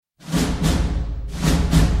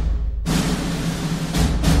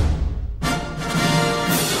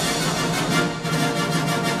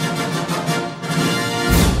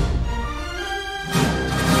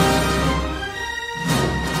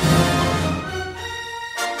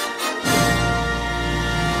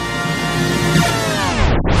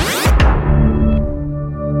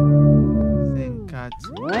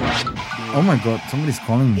Oh my God, somebody's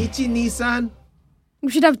calling me. Ichi Nissan. We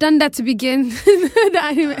should have done that to begin the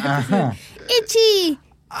anime episode. Ichi!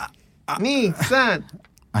 Nissan.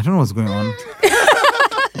 I don't know what's going on.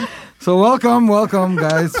 So welcome,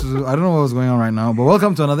 guys. I don't know what's going on right now, but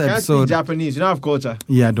welcome to another Can't speak episode. Japanese. You don't have culture.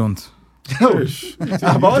 Yeah, I don't.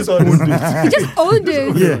 I've also owned it. Just owned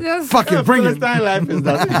it. Yeah, Just- fuck it, bring it. Palestine life is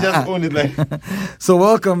that. You just own it like. So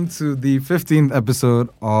welcome to the 15th episode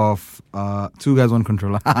of Two Guys, One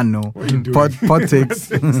Controller. No, What are you doing? Pod Takes.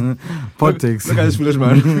 Pod Takes. Look at this foolish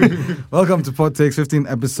man. Welcome to Pod Takes, 15th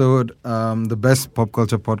episode. The best pop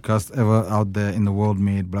culture podcast ever out there in the world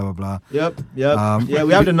made, blah, blah, blah. Yep. Um, Yeah,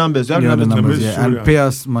 we have the numbers. We have Yeah, the numbers. numbers, yeah, sure, and yeah. pay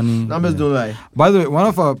us money. Numbers Yeah. don't lie. By the way, one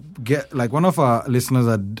of our listeners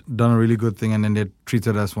had done a really good thing, and then they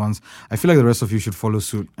treated us once. I feel like the rest of you should follow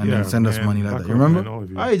suit and then send us money like that. You remember?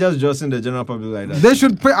 Why are you just judging the general public like that? They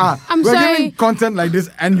should pay. I'm we're sorry. giving content like this,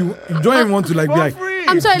 and you don't even want to like be like, free.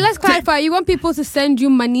 I'm sorry, let's clarify. You want people to send you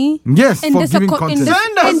money yes, in for this giving eco- content. in this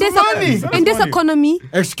Send us in this money. eco- in this economy.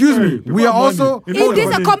 Excuse me, Hey, we are money. also In In this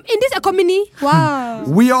money. in this economy. Wow.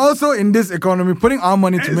 we are also in this economy putting our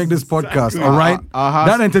money to make this podcast. Exactly. All right, Uh-huh.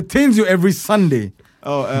 that entertains you every Sunday.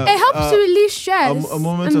 It helps to release stress. a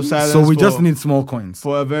moment of silence. So we for, just need small coins.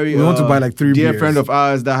 for a very We want to buy like 3 dear beers. friend of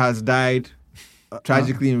ours that has died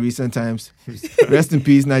tragically in recent times. Rest in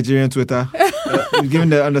peace, Nigerian Twitter. Given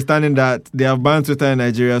the understanding that they have banned Twitter in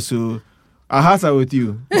Nigeria, so our hearts are with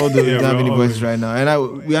you. Although we Yeah, don't have we're any all voices with right now,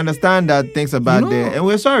 and we understand that things are bad You know, there, and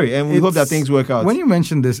we're sorry, and we hope that It's- things work out. When you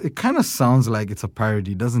mention this, it kind of sounds like it's a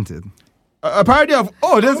parody, doesn't it? A parody of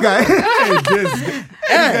this guy. Hey, this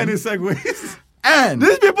any segues. And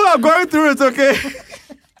These people are going through it. Okay.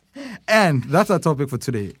 and that's our topic for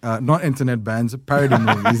today. Not internet bans, parody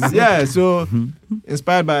movies. Yeah. So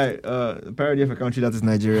inspired by a parody of a country that is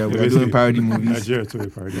Nigeria, we're doing parody movies. Nigeria to a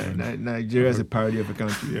parody. Nigeria is a parody of a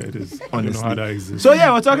country. Yeah, it is. I don't know Honestly. how that exists. So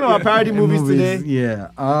yeah, we're talking about parody movies today. Yeah.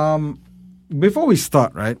 Before we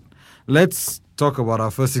start, right? Let's talk about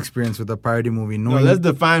our first experience with a parody movie. No, Knowing let's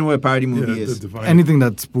define what a parody Yeah, movie that's is. defined. anything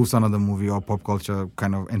that spoofs another movie or pop culture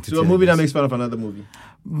kind of entity. So a I movie that guess. makes fun of another movie.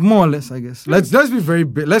 More or less, I guess. Let's be very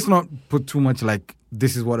big. Let's not put too much like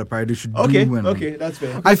this is what a parody should Okay, do. okay, that's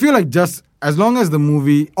fair. I feel like just as long as the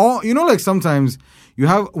movie, or like sometimes you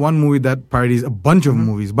have one movie that parodies a bunch of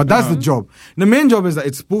movies, but that's the job. The main job is that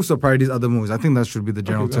it spoofs or parodies other movies. I think that should be the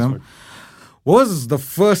general that's term. fine. What was the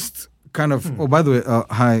first kind of? Oh, by the way,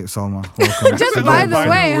 hi Salma. Welcome. Just So by the that-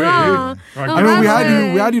 way, huh? Right. Oh, I mean, by we the had way.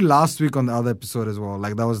 you. We had you last week on the other episode as well.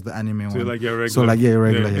 Like that was the anime So one. like you're regular. So like yeah,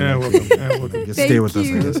 regular. Yeah, welcome. Yeah, welcome. Just Thank stay with us, I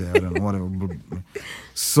you. guess. Yeah, I don't know, whatever.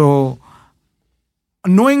 So,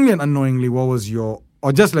 knowingly and unknowingly, what was your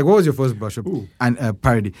first brush up Ooh. and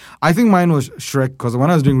parody? I think mine was Shrek, because when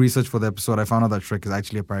I was doing research for the episode, I found out that Shrek is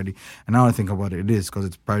actually a parody. And now I think about it, it is, because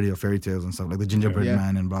it's parody of fairy tales and stuff, like the Gingerbread Yeah.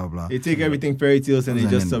 Man and blah, blah, blah. They take everything fairy tales and they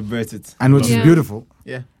just And- subvert it. And which Yeah. is beautiful.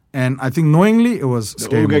 Yeah. And I think knowingly, it was The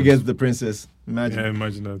Scary ogre Movie. gets the princess. Imagine. Yeah,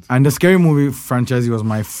 imagine that. And the Scary Movie franchise was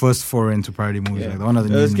my first foray into parody movies. Yeah. Like the one of the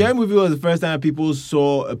The new Scary Movie was the first time people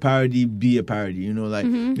saw a parody be a parody. You know, like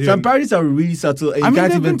Yeah. some parodies are really subtle and you I mean, can't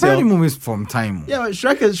there have even been parody tell. movies from time. Yeah, but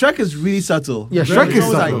Shrek is really subtle. Yeah, Very- Shrek is it's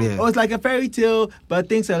almost subtle, Like, yeah. Oh, it's like a fairy tale, but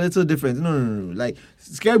things are a little different. No. Like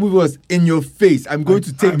Scary Movie was in your face. I'm going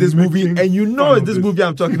to take I'm this movie, making and you know fun it's of this this. movie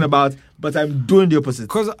I'm talking about, but I'm doing the opposite.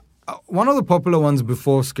 Because one of the popular ones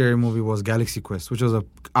before Scary Movie was Galaxy Quest, which was a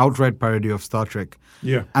outright parody of Star Trek.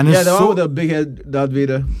 Yeah. And Yeah, it's the so one with the big head Darth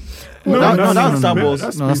Vader. No, that's Star no, Wars.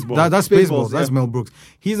 that's no, that's, Spaceballs. that's Spaceballs, Spaceballs. That's yeah. Mel Brooks.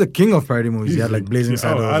 He's the king of parody movies. He had like Blazing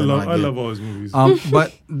Saddles. I and, love like, I yeah. love all his movies.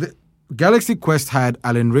 But the Galaxy Quest had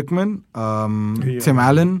Alan Rickman, Yeah. Tim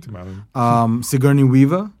Allen, Tim Allen. Sigourney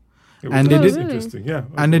Weaver, It was and they did- interesting. Yeah.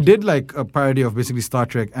 and they did like a parody of basically Star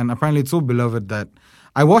Trek. And apparently, it's so beloved that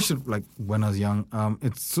I watched it like when I was young.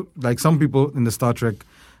 It's like some people in the Star Trek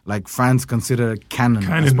like fans consider it canon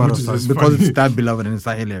as part of which Star is Trek because funny. it's that beloved and it's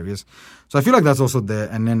that hilarious. So I feel like that's also there.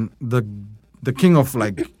 And then the king of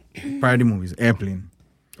like parody movies, Airplane.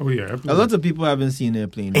 Oh yeah. A lot of people haven't seen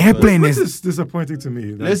Airplane. Airplane This is is disappointing to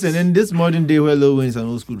me. Listen, in this modern day where Lil Wayne is an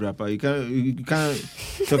old school rapper, you can't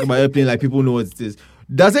talk about Airplane like people know what it is.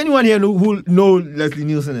 Does anyone here who know Leslie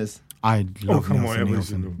Nielsen is? I Oh love come on, Nelson everybody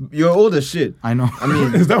Nielsen. should know. You're old as shit. I know. I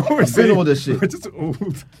mean, Is that what we're you're saying? old as shit. We're just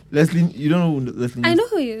old. Leslie, you don't know Leslie Nielsen? I know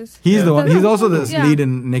who he is. He's Yeah. the one. He's also the Yeah. lead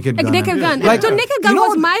in Naked Gun. Naked Gun. Like, So Naked you Gun know was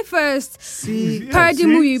what- my first See, parody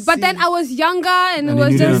movie, but then I was younger and it And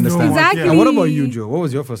was you didn't just understand. exactly. And what about you, Joe? What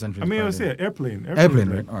was your first entry? I mean, I into say parody? airplane. Airplane,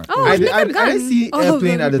 right? All right. Oh, I Naked Gun. didn't see Oh,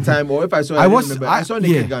 Airplane the- at the time, or if I saw it, I I, didn't was- remember. I- I saw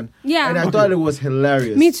Naked yeah. Gun, Yeah. and I thought it was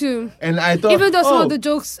hilarious. Me too. And I thought, Even though some oh, of the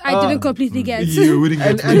jokes I didn't completely get. You wouldn't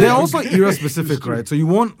And get there There are are also also era specific, right? So you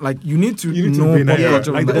want like you need to You need to know be in pop that era.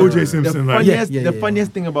 culture Like from the that O.J. era. Simpson. The like, funniest, Yeah, the yeah.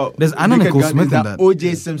 funniest thing about There's Anna Naked Nicole Gun Smith is in that that.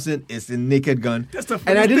 O.J. Simpson is in Naked Gun, That's the and I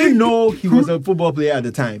funniest didn't thing. know he was a football player at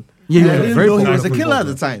the time. Yeah, And yeah, I didn't very know he was a popular killer at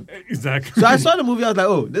football the time. Exactly. So I saw the movie. I was like,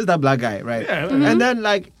 oh, this is that black guy, right? Yeah. And then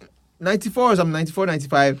like 94 or something, 94,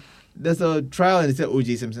 95. There's a trial and it said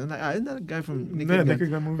O.J. Simpson. I'm like, isn't that a guy from Naked Gun? Naked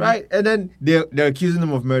Gun movie. Right? And then they're accusing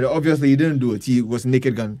him of murder. Obviously, he didn't do it. He was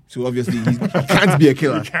Naked Gun. So obviously, he can't be a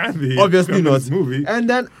killer. He can be. Obviously Come in not. this movie. And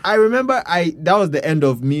then I remember that was the end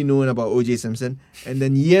of me knowing about O.J. Simpson. And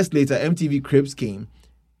then years later, MTV Cribs came.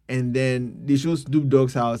 And then they showed Snoop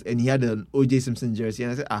Dogg's house and he had an O.J. Simpson jersey.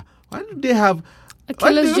 And I said, why did they have A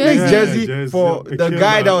why did killer's they make jersey. jersey jersey. for A the killer.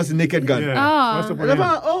 guy that was in Naked Gun? Yeah. Ah. What's the And I'm point?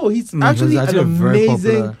 like, oh, he's No, actually he's actually an a very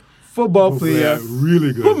amazing popular football player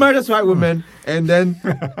Really good. who murders white women and then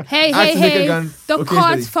Hey, Acts in Naked hey! Gun The occasionally.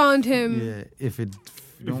 courts found him. Yeah, if it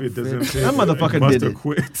If it doesn't fit. fit, That motherfucker he must did have it.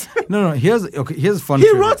 quit. No, here's fun. he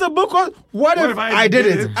trivia. wrote a book called What If I Did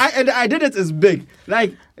It? I did it is big.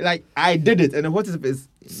 Like I did it, and what if it's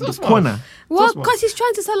the smart. corner? Well, smart. because he's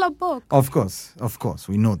trying to sell a book. Of course,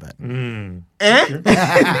 we know that.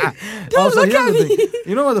 Also, look here's at the thing.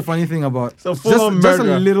 You know what the funny thing about So full-on just a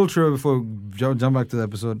murderer. little trivia before we jump back to the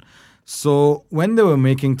episode. So when they were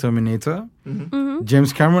making Terminator,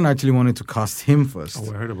 James Cameron actually wanted to cast him first.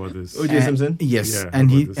 Oh, I heard about this. O.J. Simpson. Yes, Yeah, and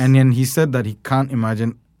how he about this? and then he said that he can't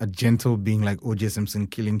imagine a gentle being like O.J. Simpson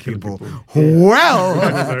killing people. people. Well,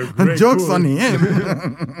 That's a great jokes quote. on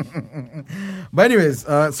him. But anyways,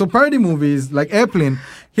 so parody movies like Airplane.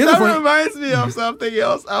 Here's the That funny. reminds me of something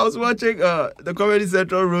else. I was watching the Comedy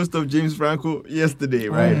Central roast of James Franco yesterday,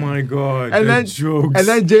 right? Oh my god. and the then jokes. and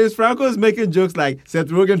then James Franco is making jokes like Seth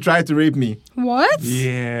Rogen tried to rape me. What?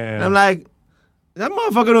 yeah. And I'm like, that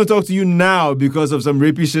motherfucker don't talk to you now because of some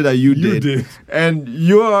rapey shit that you did. And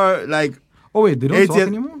you are like, Oh wait, they don't talk 80th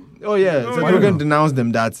anymore. oh yeah, Oh, Seth yeah. Rogen denounced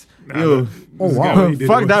them that. Yo, Oh, This wow. guy, what he did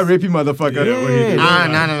fuck was- that rapey motherfucker. Yeah, what he did Ah,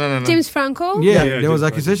 was- no. James Franco? Yeah, Yeah, there was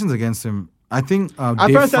James accusations against him. I think At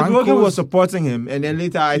Dave first, Seth Rogen was Franco's- supporting him, and then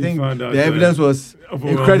later, I He think found out the that- evidence was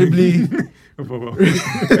Overwhelming. incredibly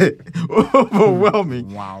Overwhelming.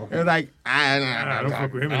 overwhelming. Wow. It was like, I don't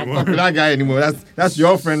fuck with him I don't anymore. fuck with that guy anymore. That's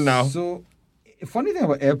your friend now. So, a funny thing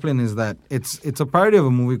about Airplane is that it's a parody of a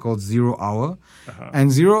movie called 0 Hour, and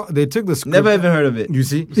they took the script. Never even heard of it. You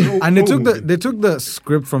see, So and they old. took the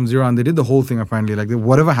script from 0 and they did the whole thing apparently, like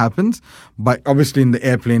whatever happens, but obviously in the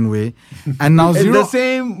airplane way. And now It's 0 the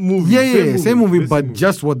same movie. yeah, same movie, This but movie.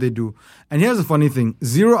 just what they do. And here's the funny thing: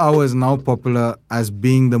 0 Hour is now popular as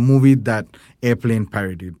being the movie that Airplane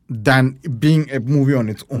parodied, than being a movie on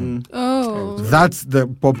its own. Oh. That's the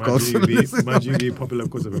pop culture. Imagine being popular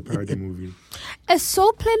because of a parody movie. Is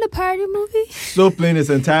Soul Plane a parody movie? So Plane is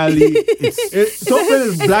entirely. So Plane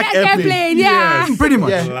is Black Airplane. yeah. Yes. Pretty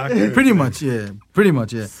much, Yeah. Black pretty much, yeah, pretty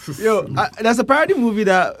much, yeah. Yo, there's a parody movie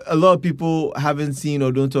that a lot of people haven't seen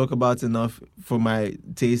or don't talk about enough for my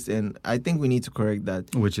taste, and I think we need to correct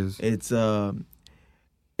that. Which is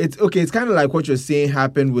It's okay. It's kind of like what you're saying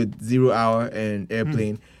happened with 0 Hour and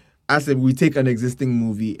Airplane. As if we take an existing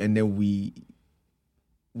movie and then we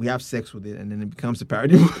have sex with it, and then it becomes a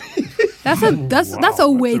parody movie. That's a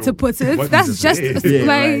way to put it. what That's is just it? Yeah,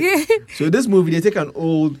 like So this movie, they take an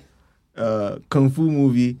old kung fu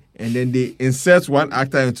movie and then they insert one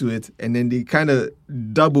actor into it, and then they kind of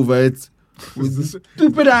dub over it with Is this-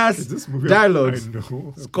 stupid ass Is this movie? dialogues. I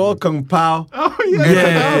know. It's called Kung Pao. Oh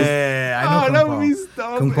yeah, I know. that Kung movie's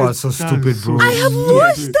dumb. Pao. Kung Pao is so stupid, bro. I have Yeah.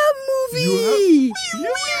 watched that movie.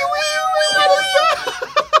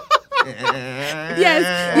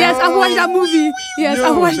 Yes, I've watched that movie. Yes,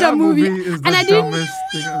 I've watched that movie. And I didn't.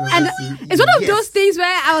 And it's one of those things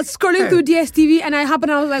where I was scrolling through DSTV and I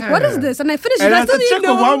was like, what is this? And I finished it. And I that's still a check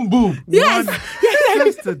didn't of know. one boob. Yes.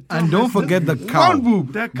 And don't forget the cow. One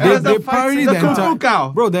boob. That cow. They, There's a they fight parody scene. the The Kung Fu entire cow.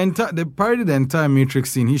 bro. They parody the entire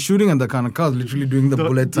Matrix scene. He's shooting at the cow. The cow is literally doing the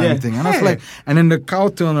bullet time yeah. thing, and I was like, and then the cow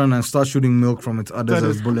turned on and starts shooting milk from its udders That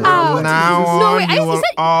as is- bullets. Oh, Now no, wait, on, I you used to will say-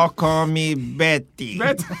 all call me Betty.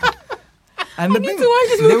 And the need thing, to watch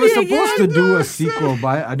this they were movie supposed again. to do a sequel,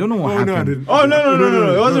 but I don't know what Oh, no, I happened. didn't. Oh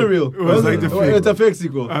no! It wasn't real. It was like the fake. It's a fake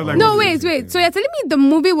sequel. I like No, watching wait. it. So you're telling me the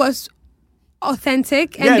movie was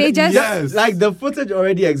authentic and they just yes. Like the footage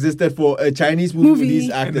already existed for a Chinese movie with Movie. these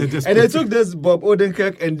And they actors, just and they put took this Bob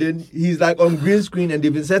Odenkirk, and then he's like on green screen, and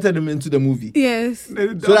they've inserted him into the movie, yes. so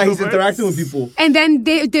that he's interacting with people. And then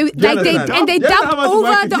they understand? dubbed That's how much over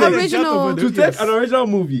work the it is. original. To take an original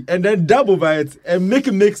movie and then dub over it and make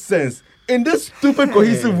it make sense in this stupid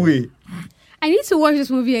cohesive way. I need to watch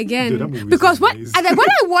this movie again Dude, that movie is because when amazing. I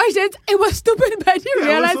watched it, it was stupid, but I didn't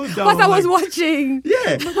Yeah, I was realize so down, what I was like- watching.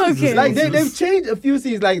 Yeah. Okay. Like they've changed a few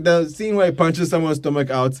scenes, like the scene where he punches someone's stomach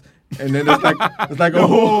out, and then it's like a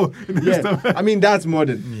hole. Yeah. I mean that's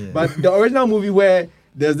modern. Yeah. But the original movie where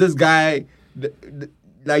there's this guy,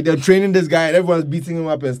 like they're training this guy, and everyone's beating him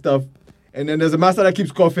up and stuff, and then there's a master that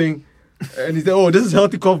keeps coughing, and he said, "Oh, this is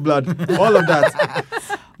healthy cough blood." All of that.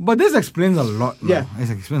 But this explains a lot. Now. Yeah. This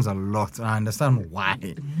explains a lot. And I understand why.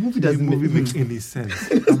 The movie The doesn't movie make, makes any sense.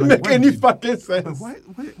 doesn't make any fucking sense.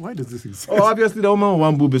 Why does this exist? Oh, obviously the woman with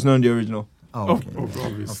one boob is not in the original. Oh, Oh, okay.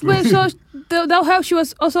 obviously. Wait, so the how she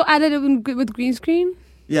was also added with green screen?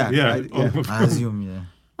 Yeah. Yeah. right, yeah. I assume, yeah.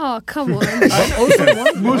 Oh, come on.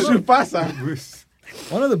 Mushifasa.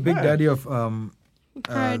 One of the big daddy of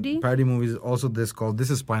Parody? parody movies is also this called This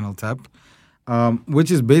is Spinal Tap, which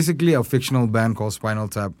is basically a fictional band called Spinal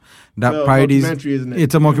Tap that It's a parodies. mockumentary, isn't it?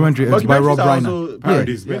 It's a mockumentary. It's by Rob Documentaries are Reiner. also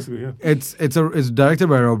Parodies, Yeah. basically, yeah. It's directed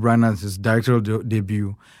by Rob Reiner. It's his directorial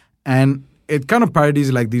debut, and it kind of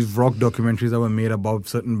parodies like these rock documentaries that were made about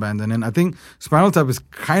certain bands. And then I think Spinal Tap is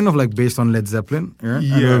kind of like based on Led Zeppelin. Yeah,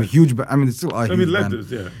 and they're a huge. I mean, it's still a huge I mean, band. Led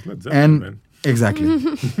Zeppelin, And man. exactly,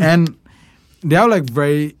 and they are like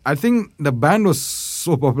very. I think the band was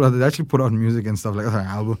so popular that they actually put out music and stuff like an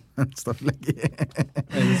album and stuff like.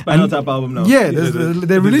 And the Spinal Tap album now. Yeah, Yeah,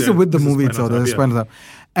 they released it with the this is movie Spinal itself. Tap, The yeah. Spinal Tap.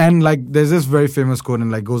 And like, there's this very famous quote, and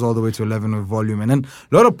like goes all the way to 11 with volume. And then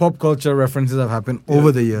a lot of pop culture references have happened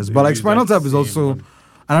over the years. they But like, use Spinal that Tap is same also. one.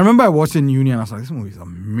 And I remember I watched it in uni, and I was like, this movie is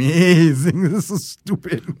amazing. This is so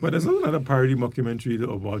stupid. But there's another parody mockumentary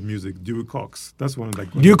about music, Dewey Cox. That's one of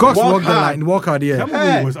like. Do you Cox Walk walk the Hard. line? Walk hard, yeah. That movie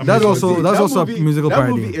Hey, was that's amazing. also- that's That also a musical that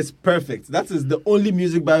parody. movie is perfect. That is the only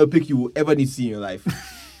music biopic you will ever need to see in your life.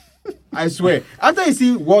 I swear. After you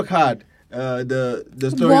see Walk Hard, the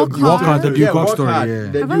story Walk of Hard? Walk Hard, the Dewey Cox Walk story, Hard, yeah.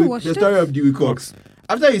 The, Have I Dewey- watched the it? story of Dewey Cox.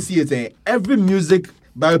 After you see it, every music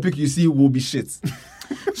biopic you see will be shit.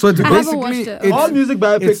 So it's I haven't basically. watched it. It's, All music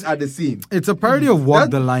biopics it's- are the same. it's a parody of Walk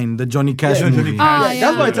That- the Line, the Johnny Cash Yeah, movie. Johnny Ah, Cash.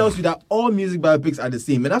 That's why yeah. it tells you that all music biopics are the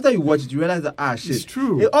same. And after you watch it, you realize that shit. It's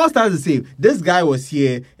true. It all starts the same. This guy was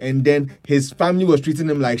here, and then his family was treating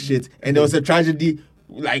him like shit, and there was a tragedy,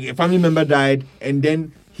 like a family member died, and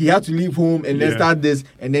then he had to leave home and then Yeah. start this,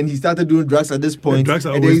 and then he started doing drugs at this point, drugs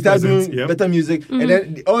are and then he always started present, doing yep. better music, Mm-hmm. and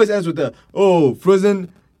then it always ends with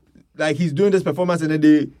Frozen. Like he's doing this performance and then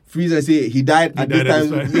they freeze and say he died at this died at time.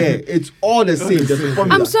 this time. Yeah, it's all the same. There's a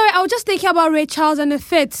formula. I'm sorry, I was just thinking about Ray Charles and the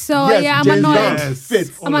Fits. So Yes, yeah, I'm James annoyed. Brown. Yes.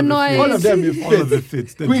 Fits. All I'm of it annoyed. fits. all of them is All of it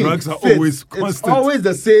fits. The Queen, drugs are fits. always It's constant. always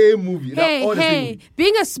the same movie. They're Hey, all the same hey,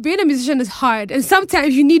 movie. being a musician is hard, and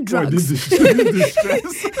sometimes you need Oh, drugs. this is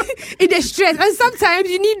stress. It is stress, and sometimes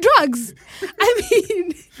you need drugs. I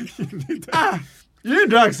mean, You need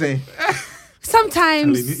drugs, eh?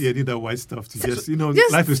 sometimes. You need that white stuff to just,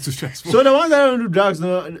 Just- life is too stressful. So the ones that don't do drugs,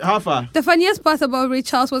 no, how far? The funniest part about Ray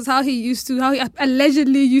Charles was how he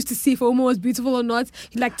allegedly used to see if a woman was beautiful or not.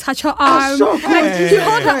 He'd like touch her arm, so like he'd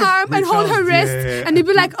hold her good. arm and Ray hold her Charles, wrist, yeah. and he'd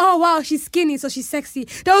be like, "Oh wow, she's skinny, so she's sexy."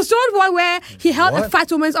 There was one where he held a What?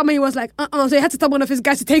 fat woman's arm and he was like, so he had to tell one of his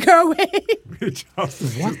guys to take her away.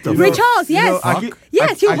 What the Ray fuck? Charles, yes, I keep-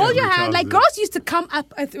 yes, he'll I- hold your Ray hand. Charles, Like yeah. girls used to come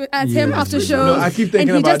up at him Yes, after Ray shows, No, I keep thinking and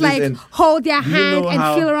he about just this like and hold their you hand know and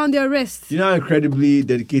how- feel around their wrist. You know how incredibly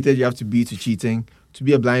dedicated you have to be to cheating, to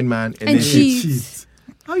be a blind man, And then cheat.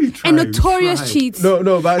 How you try? And notorious cheats.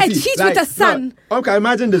 No, but And see, cheat with the sun. No, okay,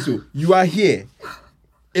 imagine this: you are here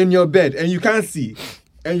in your bed and you can't see.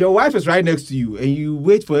 And your wife is right next to you, and you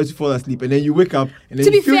wait for her to fall asleep, and then you wake up, and then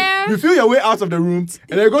To you be feel, fair- you feel your way out of the room,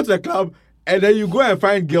 and then you go to the club, and then you go and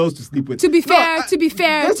find girls to sleep with. To be No, fair, I- to be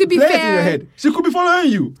fair, just to be play it in your fair. head. She could be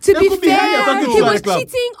following you. To They be could behind you fair, talking to he you at was the club.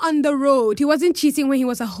 cheating on the road. He wasn't cheating when he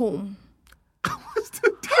was at home.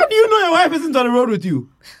 How do you know your wife isn't on the road with you?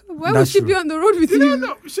 Why would That's she true. be on the road with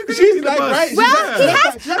you? She's like right. She's Well, like, he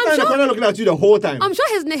has- she's I'm in the sure- corner looking at you the whole time. I'm sure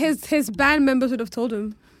his band members would have told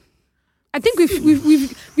him. I think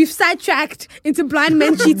we've sidetracked into blind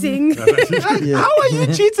men cheating. How are you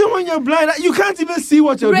cheating when you're blind? You can't even see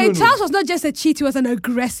what you're Ray doing. Charles was not just a cheat; he was an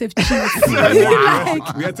aggressive cheat. Wow.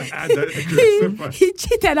 We had to add that aggressive part. he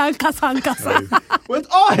cheated on Kasa. With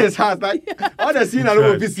all his heart, like all the scene I don't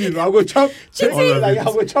want to see. I go chop, Cheating. like I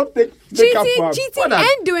go chop, take Cheating, up for him. cheating, What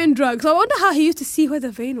that? and doing drugs. I wonder how he used to see where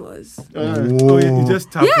the vein was. Oh, yeah, you just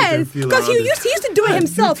tap it Yes, and feel because he around it. used to do it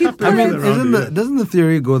himself. He tap put I mean, it. around doesn't the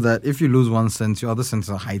theory go that if you lose one sense, your other senses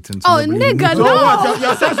are heightened? Oh, nobody- nigga, So no. what?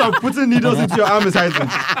 Your sense of putting needles into your arm is heightened.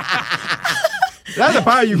 That's the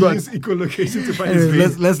power you got. Use echolocation to find his Anyway,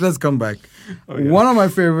 vein. let's come back. Oh, yeah. One of my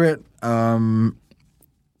favorite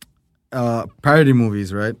parody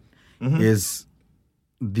movies, right, is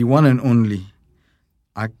the one and only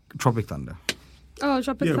Tropic Thunder. Oh,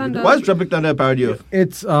 Tropic Yeah, Thunder. What's Tropic Thunder a parody of?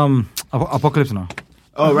 It's Apocalypse Now.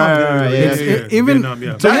 Oh, right. It's- Yeah. even Vietnam,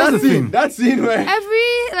 yeah. so here's the That scene, thing. that scene where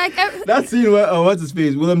that scene where what's his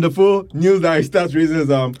face? Willem Dafoe kneels down, he starts raising his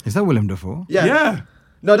arm. Is that Willem Dafoe? Yeah.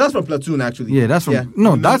 No, that's from Platoon actually. Yeah, that's from Yeah.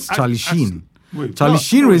 no, that's I- Charlie I- Sheen. Wait, Charlie no,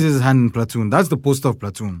 Sheen no. raises his hand in Platoon. That's the poster of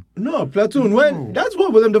Platoon. No, Platoon. When that's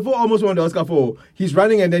what Willem Dafoe almost won the Oscar for. He's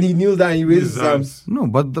running and then he kneels down, and he raises his arms. No,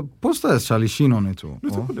 but the poster has Charlie Sheen on it.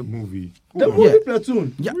 Let's talk about the movie. The Hold on. movie Yeah.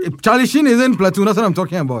 Platoon. Yeah, Charlie Sheen is in Platoon. That's what I'm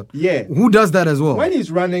talking about. Yeah. Who does that as well? When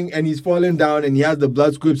he's running and he's falling down and he has the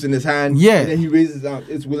blood squibs in his hand, Yeah. and then he raises his arm.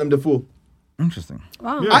 It's Willem Dafoe. Interesting.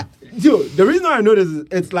 Wow. Yeah. The reason I know this is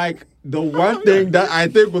it's like the one thing that I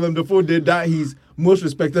think Willem Dafoe did that he's most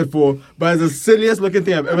respected for, but it's the silliest looking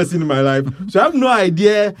thing I've ever seen in my life. So I have no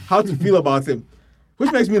idea how to feel about him,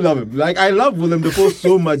 which makes me love him. Like I love Willem Dafoe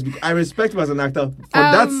so much because I respect him as an actor. For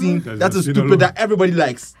that scene, That's that's a a scene stupid alone. that everybody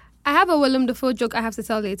likes. I have a Willem Dafoe joke I have to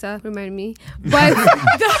tell later. Remind me. But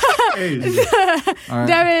Hey.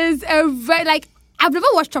 there is a I've never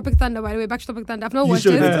watched Tropic Thunder, by the way. Back to Tropic Thunder. I've not You watched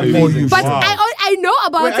should. it. It's Hey. amazing. But Wow. I know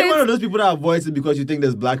about Wait, are you one it. of those people that avoids it because you think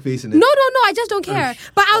there's blackface in it? No, I just don't care.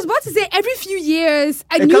 But I was about to say, every few years,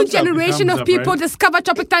 a It new comes up, generation it of comes up, people right? discover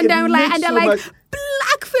Tropic Thunder and makes they're so like, much-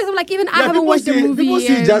 blackface. I'm like, even I Yeah, haven't people watched the see- movie People see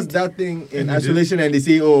yet. just that thing in And isolation and they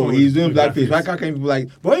say, Oh, he's doing he's blackface. doing Why blackface. can't people like?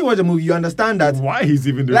 But when you watch the movie, you understand that. Why he's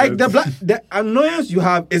even doing Like that? the annoyance you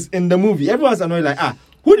have is in the movie. Everyone's annoyed, like,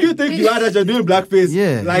 who do you think you are that you're doing blackface?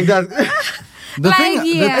 Yeah. Like that. The Like, thing,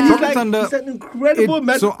 yeah. the And And he's Tropic like, Thunder, he's an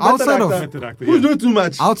incredible so outside of- Method actor, who's yeah. doing too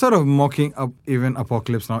much. outside of mocking up even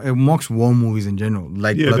Apocalypse Now, it mocks war movies in general,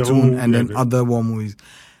 like Yeah, the Platoon whole- and yeah, then the- other war movies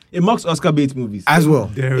It mocks Oscar Bates movies. as well.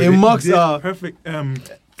 There It mocks, did uh, perfect.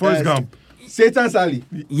 Forrest Gump. Satan Sally.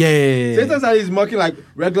 Yeah. Satan Sally is mocking like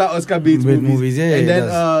regular Oscar Bates Bates movies. movies, yeah, and it then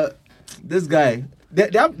does. this guy. They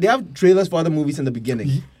have trailers for other movies in the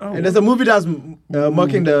beginning. Oh. And there's a movie that's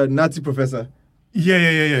mocking the Nazi professor. Yeah.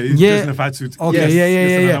 It's Yeah. just in a fat suit. Okay, Yes, yeah,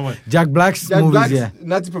 there's another yeah. one. Jack Black's Jack movies, Black's yeah.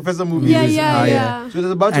 Nazi professor movie. Yeah, is- yeah, Ah, yeah. yeah. So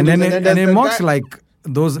there's a bunch And of then movies, it, there's and it the mocks guy- like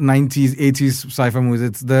those 90s, 80s sci-fi movies.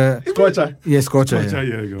 It's the Scorcher. Scorcher. Scorcher, Yeah. yeah,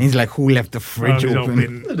 there you go. And he's like, who left the fridge It's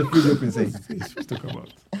open? The fridge open saying. Let's talk about.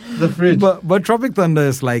 The fridge. But Tropic Thunder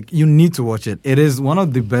is like, you need to watch it. It is one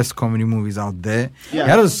of the best comedy movies out there. Yeah. It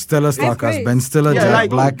had a stellar star great. cast. Ben Stiller, Yeah, Jack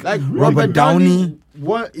Black, like Robert Downey.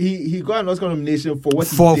 He got an Oscar nomination for what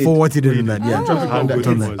For he did. what he did in that, yeah. Oh. Tropic How Thunder. good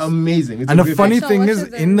It's it was. amazing. It's And a the great funny I shall thing watch is,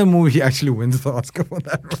 it then. in the movie, he actually wins the Oscar for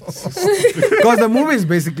that role. Because the movie is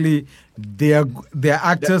basically they're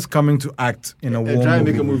actors coming to act in a They're war trying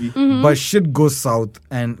movie. to make a movie. Mm-hmm. But shit goes south,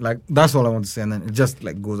 and like that's all I want to say. And then it just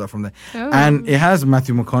like goes up from there. Oh. And it has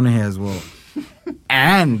Matthew McConaughey as well,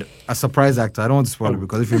 and a surprise actor. I don't want to spoil it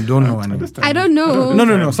because if you don't know anything. I don't know.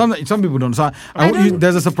 No. Some people don't. So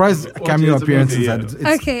there's a surprise cameo it's appearance okay, inside.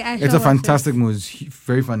 yeah. Okay, I it's shall a watch fantastic movie. It's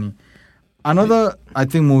very funny. Another, I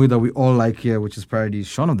think, movie that we all like here, which is parody, is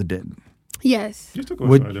Shaun of the Dead. Yes. You talk about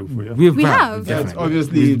Which that before, yeah. We have. Yeah, it's definitely.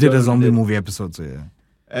 obviously we did a Shaun of zombie the Dead. movie episode, so yeah.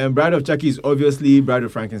 And Bride of Chucky is obviously Bride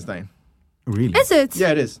of Frankenstein. Really? Is it?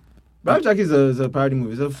 Yeah, it is. Bride of Chucky is a parody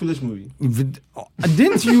movie. It's a foolish movie.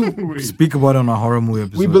 Didn't you speak about it on a horror movie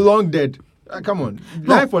episode? We belong dead. Come on,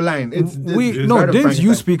 line for line. It's No, Bride of didn't you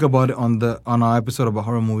Frankenstein. speak about it on our episode about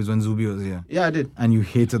horror movies when Zubi was here? Yeah, I did. And you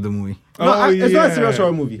hated the movie. No, it's not a serious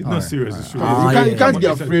horror movie. It's not serious. It's true. Ah, You can't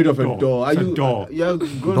yeah. be afraid of a doll. Are It's a you? doll. Yeah,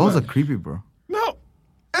 Dolls are creepy, bro. No.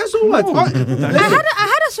 And so what? No. What? I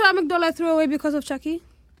had a ceramic doll I threw away because of Chucky.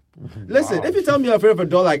 Listen, if you tell me you're afraid of a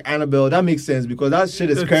doll like Annabelle, that makes sense because that shit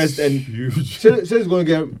is That's cursed and huge. shit is going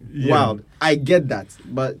to get Yeah. wild. I get that,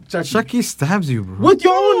 but Chucky stabs you, bro. with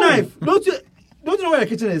your own knife, don't you know where the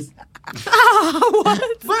kitchen is? What?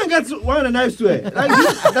 Go and get one of the knives to it. Like,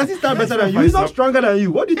 does he stab better than you? He's not stronger than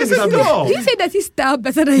you. What do you think It's is a happening? doll. Did you say that he stabbed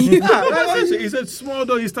better than you? He said small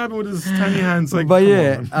doll. He's stabbing with his tiny hands. Like, But come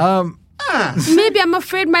yeah, on. Maybe I'm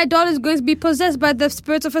afraid my doll is going to be possessed by the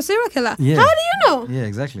spirit of a serial killer. Yeah. How do you know? yeah,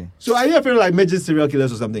 exactly. So are you afraid of like midget serial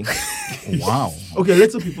killers or something? Wow. Okay,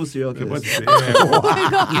 little people serial Okay, what killers. to say?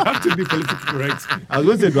 Yeah. You have to be politically correct. I was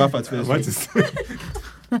going to say dwarf at first. What to say?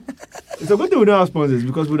 It's a good thing we don't have sponsors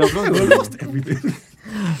because we'd have lost Everything.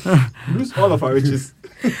 lose all of our riches.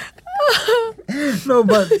 No,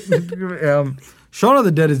 but Shaun of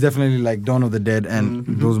the Dead is definitely like Dawn of the Dead and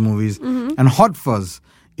those movies. And Hot Fuzz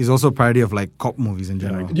is also a parody of like cop movies in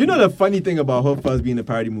general. Do you know the funny thing about Hot Fuzz being a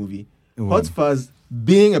parody movie? What? Hot Fuzz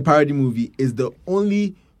being a parody movie is the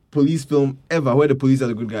only police film ever where the police are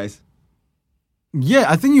the good guys. Yeah,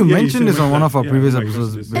 I think you Yeah, you mentioned said this on that. one of our Yeah, previous like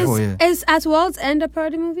episodes this. before. Yeah. Is At World's End a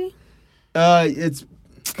parody movie? It's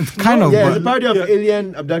it's kind of. Yeah, but it's a parody of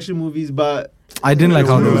alien abduction movies, but I didn't like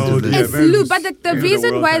how they Well, was did yeah, it. It's very loose, but the yeah, the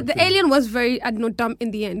reason world why type the thing. alien was very, I don't know, dumb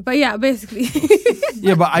in the end. But yeah, basically.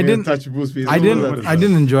 Yeah, but I didn't. touch Bruce Willis. I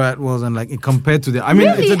didn't enjoy it. Was and like it compared to the. I mean,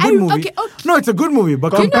 Really? it's a good movie. Okay, okay. No, it's a good movie, but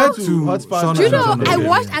Do you compared know- to Hot Fuzz, Shaun Do you of the know, Dead, I yeah.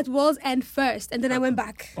 watched at World's End first, and then I went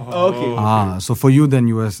back. Okay. Ah, so for you then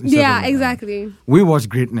you were. Yeah, exactly. We watched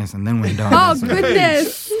Greatness and then went down. Oh, So-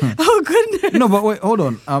 goodness. Oh, goodness. No, but wait, hold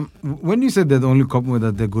on. When you said they're the only couple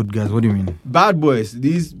that they're good guys, what do you mean? Bad boys.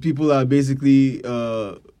 These people are basically.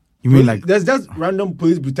 You mean like? there's just random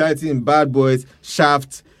police brutality in Bad Boys,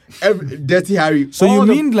 Shaft, Dirty Harry. So all you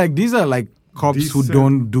the- mean like these are like cops who Decent.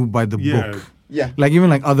 don't do by the Yeah. book? Yeah. Like even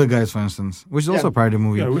like Other Guys, for instance, which is also Yeah. a parody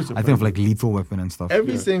movie. Yeah, which is a I think of parody. like Lethal Weapon and stuff.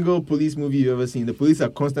 Every Yeah. single police movie you've ever seen, the police are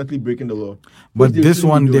constantly breaking the law. But Which they this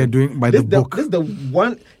shouldn't one be they're doing by the book. This is the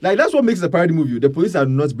one. Like that's what makes a parody movie. The police are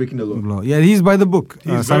not breaking the law. Yeah, he's by the book.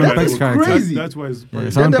 He's Simon very Pegg's good. character. Crazy. That's why it's Yeah, yeah,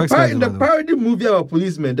 Simon And Pegg's character, in by the the way. parody movie about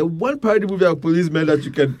policemen, the one parody movie about policemen that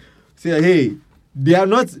you can say, hey, they are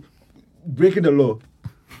not breaking the law.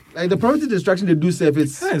 Like the property destruction they do, self,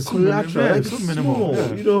 it's yeah, it's so collateral. minimal. Like, So it's minimal. small,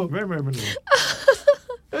 Yeah. you know. Very, very minimal.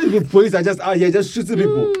 The police are just out here just shooting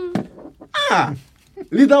people.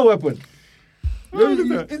 Lethal weapon.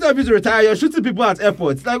 Instead of you to retire, you're shooting people at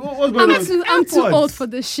airports. Like, what's going on? I'm too Airports. old for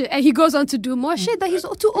this shit. And he goes on to do more shit that he's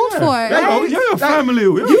too old for. Like, right? You're your Like, family.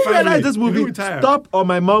 You're You your family. realize this You movie, retire. Stop or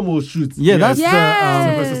my mom will shoot. Yeah, that's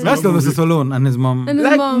Yes. the that's Sylvester Stallone and his mom. And his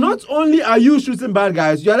Like, mom. not only are you shooting bad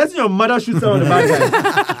guys, you are letting your mother shoot some of the bad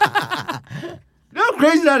guys. You know how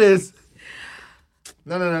crazy that is?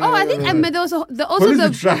 No. Oh, I think and there's also Police the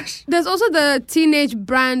is trash. there's also the teenage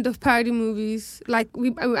brand of parody movies. Like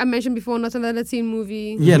I mentioned before, Not Another Teen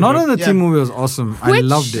Movie. Yeah, not on the Yeah. team movie was awesome. I Which,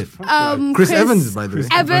 loved it. Chris Evans, by the way.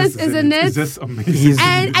 Evans is in it. It's just amazing. He's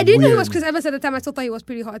And I didn't know he was weird. Chris Evans at the time. I still thought he was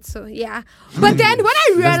pretty hot. So yeah. But then when I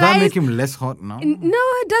Does that make realized, him less hot now? no,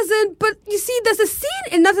 it doesn't. But you see, there's a scene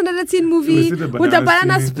in Not Another Teen Movie Was it the with the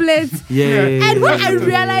banana banana scene? split. Yeah. And when I yeah,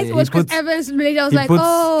 realized yeah. it was He Chris puts- Evans, later I was he like, puts,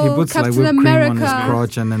 oh, he puts like Captain whipped cream America. on his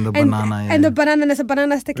crotch and then the banana. Yeah. And the banana, there's a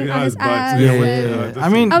banana sticking Yeah, on his his butt. ass. yeah, Yeah, yeah. yeah. I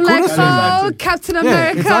mean, I'm like, kudos to him. oh, acting. Captain Yeah,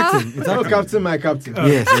 America. it's acting. It's Oh, acting. Captain, my captain.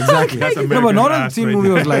 Yes, exactly. That's No, but American not on the ass teen right movie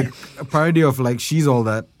there. was like a parody of like She's All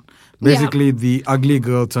That. Basically, the ugly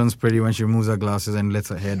girl turns pretty when she removes her glasses and lets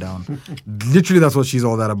her hair down. Literally, that's what She's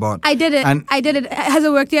All That about. I did it. And- I did it. Has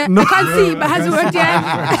it worked yet? No. I can't see, but has it worked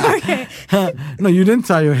yet? Okay. No, you didn't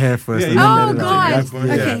tie your hair first. Yeah, and you then Oh let it God. out. That's-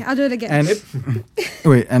 yeah. Okay, I'll do it again. And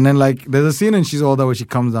wait, and then like there's a scene in She's All That where she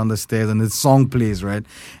comes down the stairs and this song plays, right?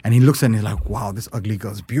 And he looks and he's like, "Wow, this ugly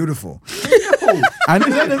girl's beautiful." And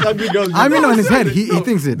I mean, on his head, he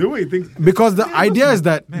thinks it. The way he thinks. Because the idea is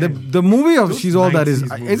that the movie of Those She's All That is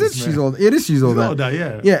 90s it movies, She's man. All it is She's All All That. that,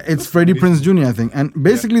 yeah. Yeah, it's Freddie Prinze Jr. I think. And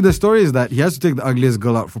basically the story is that he has to take the ugliest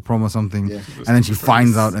girl out for prom or something. Yeah. And then she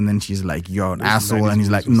finds out and then she's like, "You're an Those asshole." And he's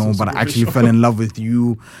 90s like, movies "No, were so but I actually superficial. fell in love with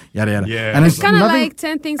you." Yada yada. Yeah. And It's Kind of nothing- like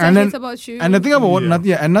 10 things I and then- hate about you. and the thing about what, Yeah. not,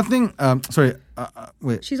 yeah, and nothing. Sorry,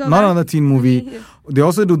 wait. She's All Not That? another teen movie. Yeah. They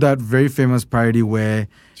also do that very famous parody where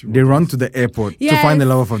they run to the airport to Yes. find the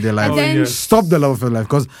love of their life. And then- yes. Stop the love of their life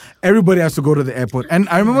because everybody has to go to the airport. And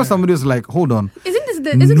I remember somebody was like, "Hold on, Isn't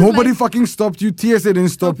this nobody like, fucking stopped you. TSA didn't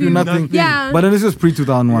stop you. Nothing." Yeah. But then this was pre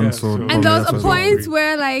 2001, Yeah, so. so- probably And there was that's a what's point wrong.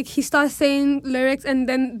 where like he starts saying lyrics and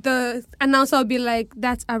then the announcer will be like,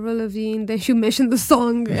 "That's Avril Lavigne." Then she'll mention the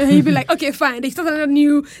song and he'll be like, "Okay, fine." They start a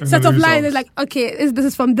new set of new lines. songs. They're like, "Okay, this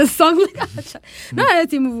is from this song." No, that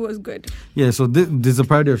teen movie was good. Yeah, so this is a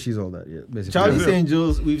parody of She's All That. Yeah, basically. Charlie's Yeah.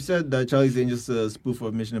 Angels, we've said that Charlie's Angels spoof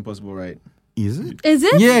of Mission Impossible, right? Is it? Is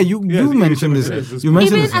it? Yeah, you Yeah, you it's mentioned 87, this. it's You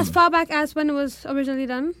mentioned Even this. as far back as when it was originally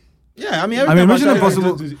done. Yeah, I mean, I mean, Mission Charlie's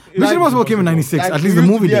Impossible. Angels- Mission Impossible came in '96. Like, At it least the used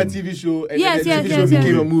to movie be a did. TV show, and Yes, then the yes, TV yes, show yes.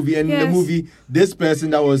 became a movie, and in Yes. the movie, this person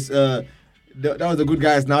that was that was the good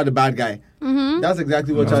guy is now the bad guy. Mm-hmm. That's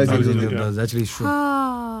exactly what That's Charlie's Charlie's Angels Angels. did. That's actually true.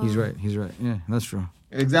 Ah. He's right. He's right. Yeah, that's true.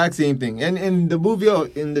 Exact same thing. And in the movie,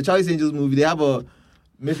 in the Charlie's Angels movie, they have a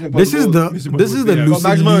Mission Impossible. This is the Mission this is the Impossible, yeah. Lucy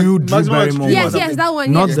Maximum- Liu Drew Maximum Barrymore Extreme. one. Yes, yes, that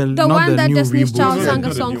one. Not yes. the- the not one the that new Destiny's reboot. Child Yeah, sang a not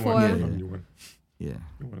the song new for. one, Yeah, not the yeah. new one. Yeah.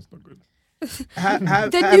 New one is not good.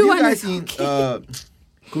 Have The have new you one guys is seen okay.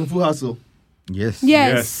 Kung Fu Hustle? Yes.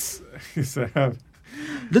 Yes. Yes, I have.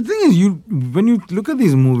 The thing is, when you look at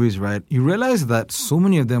these movies, right, you realize that so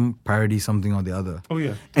many of them parody something or the other, Oh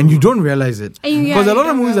yeah. and you don't realize it And yeah, because a you lot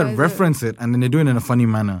of don't movies that realize it. reference it and then they do it in a funny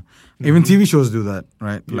manner. Even TV shows do that,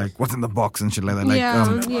 right? Like what's in the box and shit like that. Like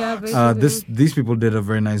yeah, basically. these people did a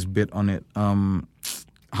very nice bit on it.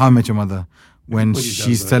 How I Met Your Mother. When Everybody does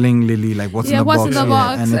she's that. telling Lily like what's in the what's box, in the yeah,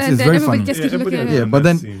 box, and it's and then very everybody funny. just keeps looking at Yeah, it. but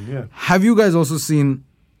then- Scene, yeah. Have you guys also seen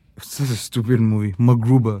such a stupid movie,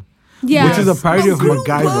 MacGruber? Yeah. which is a parody of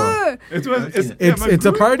MacGruber. MacGyver. It's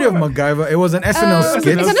a parody of MacGyver. It was an SNL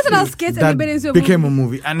skit. It's an SNL skit and they made it into a became movie. a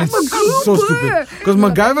movie, and it's MacGruber. so stupid because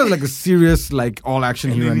MacGyver is like a serious, like all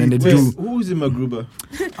action hero, and then they Wait, do. who's in MacGruber?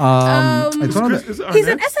 It's one of the. He's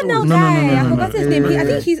an SNL guy. I forgot his name. I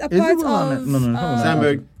think he's a Is part it Will Arnett? of. No.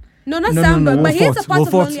 Sandberg. No, not Sandberg, but he is a part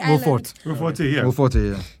of Lonely Will Forte. Island. Will Forte, yeah. Will Forte,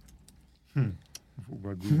 yeah.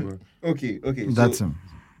 Okay. That's so him.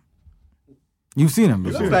 You've seen him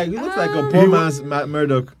He before. looks like a poor man's Matt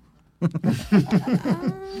Murdock.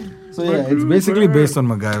 So yeah, it's basically based on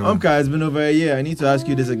MacGyver. Umka, it's been over a year. I need to ask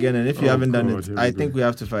you this again, and if you Oh, haven't done God, it, here we I go. think we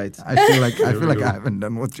have to fight. I feel like we go. I haven't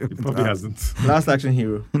done what you've He been probably done. hasn't. Last Action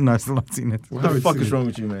Hero. No, I've still not seen it. What the fuck is wrong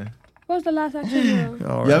with you, man? What's the last action hero?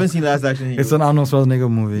 All You haven't seen Last Action Hero? It's an Arnold Schwarzenegger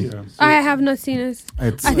movie. Yeah. I have not seen it.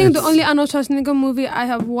 It's, I think the it's- only Arnold Schwarzenegger movie I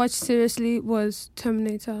have watched seriously was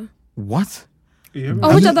Terminator. What? Yeah,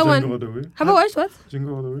 Oh, which other Jingle one? All the way. Have I watched what?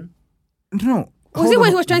 Jingle all the way. No. Was it when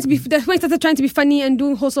he was trying to be? When he started trying to be funny and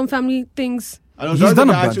doing wholesome family things. Arnold He's done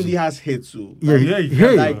a Schwarzenegger bunch. actually has hits, so. Yeah, Yeah, he- you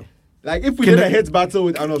hey. can, Like if we Can did I- a hit battle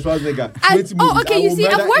with Arnold Schwarzenegger, I, 20 movies, okay, I you will see,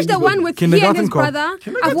 I've murder watched the anybody. one with he and Kindergarten his Cop. brother. I've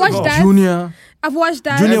Kindergarten watched Cop. that. Junior. I've watched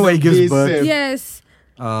that. Junior where he gives Basic. birth. Yes,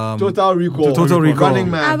 Total Recall. Total Recall. Running I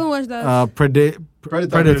Man. haven't watched that. Predator.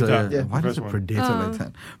 Predator. Yeah. Yeah. Why does First it one. Predator Oh. like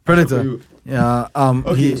that? Predator. You. Yeah.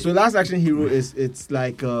 Okay, he- so Last Action Hero it's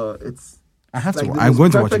like it's I have to. like the I'm most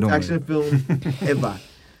going to watch it. perfect Don't action worry. film ever.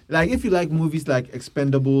 Like if you like movies like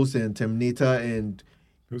Expendables and Terminator and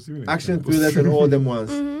action thrillers and all them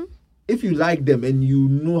ones, Mhm. if you like them and you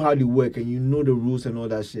know how they work and you know the rules and all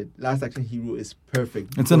that shit, Last Action Hero is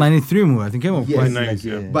perfect. It's a '93 movie. I think it came out Yes. quite Nice,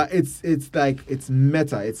 yeah. But it's like it's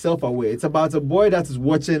meta, it's self-aware. It's about a boy that is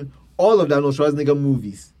watching all of the Arnold Schwarzenegger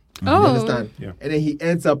movies. You Oh, understand? Yeah. And then he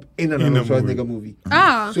ends up in an In Arnold the movie. Schwarzenegger movie.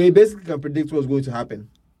 ah, So he basically can predict what's going to happen.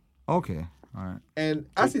 Okay. All right. And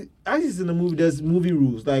as it's in the movie, there's movie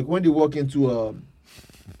rules. Like when they walk into a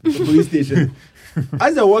police station,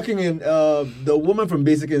 as they're walking in, the woman from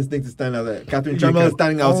Basic Instinct is standing outside. Catherine Trammell is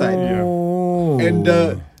standing outside. Yeah. Oh. And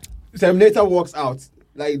the Terminator walks out.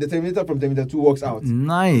 Like the Terminator from Terminator 2 walks out.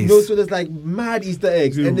 Nice. You know, so there's like mad Easter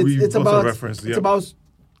eggs. Yeah, And we it's also about referenced, it's yeah. about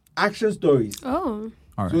action stories. oh,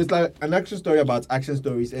 All right. So it's like an action story about action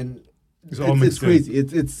stories, and It's all it's mixed in. crazy.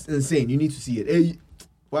 It's insane. You need to see it.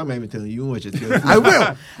 Why am I even telling you? You won't watch it. I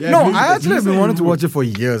will. Yeah, No, please, I actually have been wanting to watch it for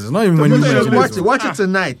years. It's not even when you mentioned watch it. it. Watch it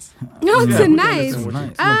tonight. no, Yeah, tonight. we can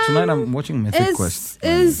Tonight. Um, No, tonight I'm watching Mythic Quest.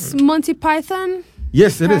 Is Monty Python?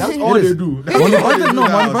 Yes, it is. That's It all is. they do. Monty Python, no,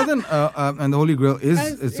 Monty Python and the Holy Grail is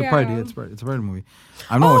As- it's a yeah. parody. It's a parody movie.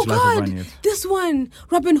 I've not Oh watched Life of God, Brian yet. this one,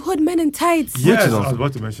 Robin Hood Men in Tights. Yes, is I was awesome.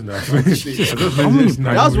 about to mention that. How many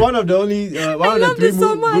That's one of the only one of the loved three it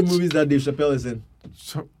so good much. movies that Dave Chappelle is in.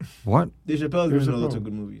 What? Dave Chappelle Dave is in a lot Chappelle. of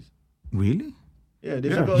good movies. Really? Yeah,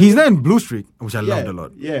 Dave Yeah. Chappelle. He's there in Blue Streak, which I yeah, loved a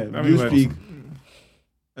lot. Yeah, I Blue mean, Streak,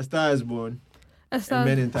 A Star Is Born, and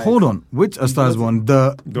Men in Tights. Hold on. Which A Star Is Born?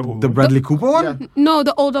 The The- the Bradley Cooper one? Yeah. No,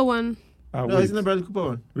 the older one. No, he's in the Bradley Cooper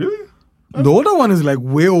one. Really? The older one is like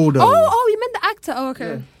way older. Oh, you meant the actor. Oh,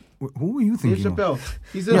 okay. Yeah. Who are you Dave thinking of? Chappelle.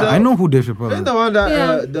 He's in Yeah, the, I know who Dave Chappelle He's is. the one that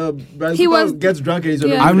Yeah. the Bradley He Cooper was- gets drunk and he's on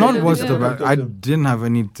Yeah. the I've not Yeah. watched Yeah. the. I didn't have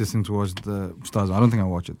any testing to watch the Stars. I don't think I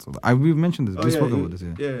watched it. So we've mentioned this. Oh, We yeah, spoke you- about this.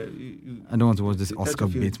 Yeah. you- I don't want to watch this That's Oscar a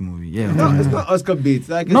few. Bates movie. Yeah. No, it's not Oscar Bates.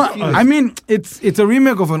 Like No, it's I mean it's a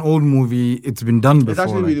remake of an old movie. It's been done before. It's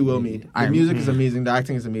actually like- really well made. The music is amazing. The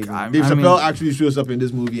acting is amazing. I Dave mean- Chappelle actually shows up in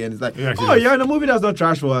this movie and it's like, Yeah, actually oh, does. you're in a movie that's not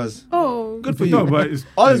trash for us. Oh. Good for No, you. but it's,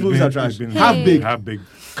 All his it's movies been- are trash. it's been- Half Hey. big. Half big.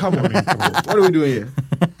 Come on. I mean, come on. What are we doing here?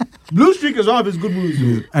 Blue Streak is one of his good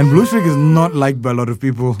movies. And Blue Streak is not liked by a lot of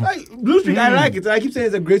people. Like, Blue Streak, I like it. I keep saying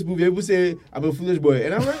it's a great movie. People say I'm a foolish boy,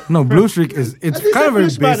 and I'm like, No, Blue Streak is it's I think kind of very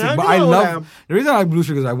it's a fish basic, man. but I I know what I am. love the reason I like Blue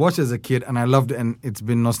Streak is I watched it as a kid and I loved it and it's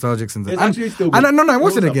been nostalgic since then. It's And- actually still and good. I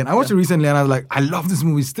watched it Hold up. again. I watched it recently and I was like, I love this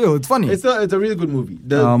movie still. It's funny. it's a really good movie.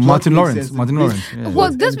 The plot Martin makes Lawrence. sense. Martin It Lawrence. makes- Yeah.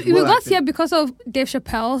 Well, this And we well got acted. here because of Dave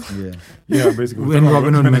Chappelle. Yeah. Yeah, basically. When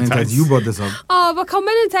Robin Hood Men in Tights, you brought this up. Oh, but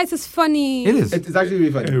Men in Tights is funny. It is. It's actually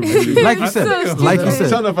really funny. Like you said, So like you stupid.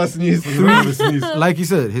 Son said, of a sneeze. like you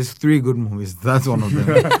said, his 3 good movies. That's one of them.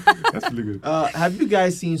 That's really good. Have you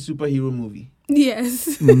guys seen superhero movie?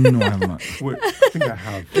 Yes. No, I have not. Wait, I think I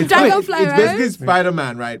have. The Dragonfly, It's basically right?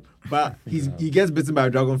 Spider-Man, right? But he gets bitten by a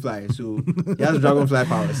dragonfly, so he has dragonfly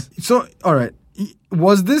powers. So, all right.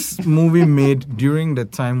 Was this movie made during the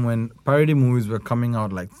time when parody movies were coming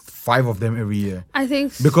out, like 5 of them every year? I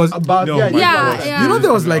think. Because About No, yeah, my Yeah, God. yeah. you know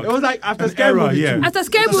there was like It was like after An Scary era, Movie yeah. too. After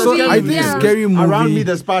Scary So Movie. I think yeah. Scary Movie. Around Me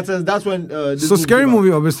the Spartans. That's when. This So movie Scary came out.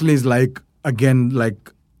 Movie obviously is like again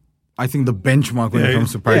like I think the benchmark when Yeah, it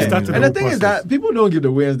comes to it parody started movies. And the whole thing is process. that people don't give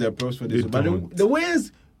the Wayans their props for this, They but don't. the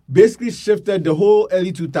Wayans basically shifted the whole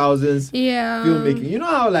early 2000s Yeah. filmmaking. You know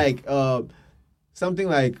how like something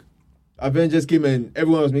like Avengers came and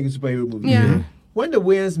everyone was making superhero movies. Yeah. When the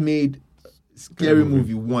Wayans made Scary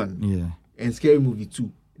Movie 1 Yeah. and Scary Movie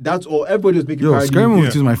 2, that's all. Everybody was making Yo, parody Scary movies.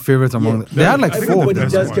 Movie 2 is my favorite among them. They had like I think 4 of Everybody them.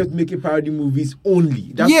 that's just one. kept making parody movies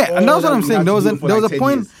only. That's Yeah, and all that's what that I'm we saying. had There to was do a for there was like a 10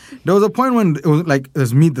 point. years. There was a point when it was like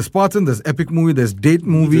there's Meet the Spartan, there's Epic Movie, there's Date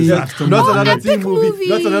Movie. Disaster Not Oh, another Epic teen movie. movie.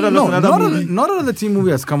 Not another. No, Not another not movie. another teen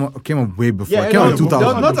movie has came up way before. Yeah, It came out in no,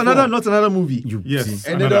 2000. not another movie. You Yes.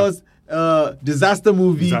 see. And then there was disaster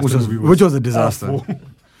movie. Disaster. Which was a disaster. awful.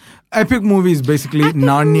 Epic movie is basically Epic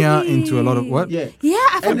Narnia movie. into a lot of what? Yeah. Yeah,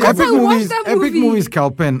 I forgot Epic I watched movies. that Epic movie. movies.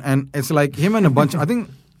 Kal Penn, and it's like him and a bunch. I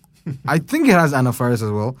think it has Anna Faris as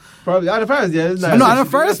well. Probably Anna Faris. Yeah, it's nice. No, Anna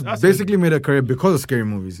Faris that's basically made a career because of scary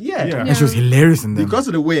movies. Yeah. Yeah. And she was hilarious in them. Because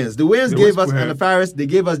of the Wayans. The Wayans They gave was us where- Anna Faris. They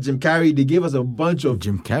gave us Jim Carrey. They gave us a bunch of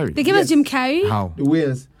Jim Carrey. They gave us Jim Carrey. How? the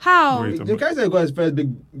Wayans. How? Wait. Jim Carrey said he got his first big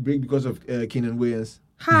break because of Keenan Wayans.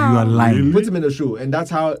 How? You are lying. Really? Put him in the show, and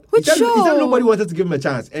that's how. Which he said show? nobody wanted to give him a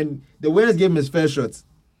chance, and the Wayans gave him his first shot.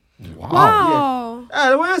 Wow. The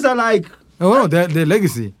Wayans are like Oh no, their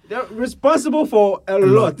legacy. they're responsible for a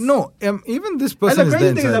lot. No, even this And person the is crazy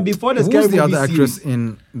then. thing is that before the Who's Scary the other Movie actress series-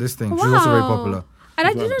 in this thing? Wow. She's also very popular. And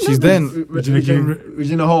I didn't know She's this. then.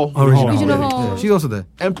 Regina Hall. Oh, Regina Regina Hall. Hall. Yeah, she's also there.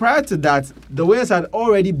 And prior to that, the Wayans had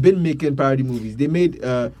already been making parody movies. They made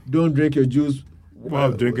Don't Drink Your Juice.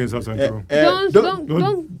 While drinking South Central.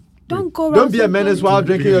 Don't go. Don't be a menace while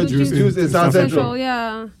drinking your juice in South Central.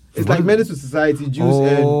 Yeah. It's like Menace to Society, Juice,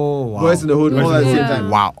 and wow. Boys in the Hood all at the same Yeah. time.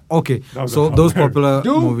 Wow. Okay. That was So a those problem. popular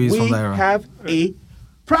Do movies we from that era. have a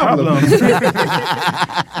problem?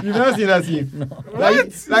 You've never seen that scene?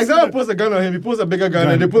 Like someone posts a gun on him, he pulls a bigger gun,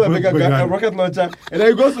 and they pull a bigger gun, a rocket launcher, and then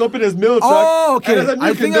he goes to open his mail truck. Oh, and there's okay. a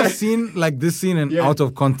I nuke think in I've there. seen like this scene in Yeah. out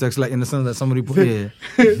of context, like in the sense that somebody put. Yeah.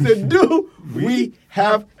 So do we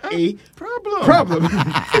have a problem?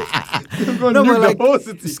 We're going No, to but nuke like the whole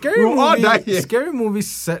city. scary We'll all die movie. here. Scary movie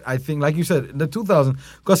set. I think, like you said, the 2000s.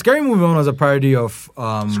 Because Scary Movie 1 was a parody of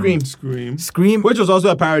Scream. Scream, Which was also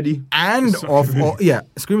a parody. and of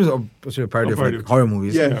Scream is also a parody of parody like of- horror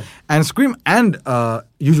movies. Yeah. And Scream and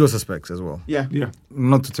Usual Suspects as well. Yeah. Yeah.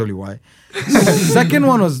 Not to tell you why. Second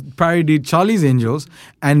one was parodied Charlie's Angels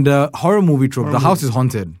and horror movie trope. The house is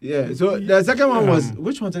haunted. Yeah. So the second one was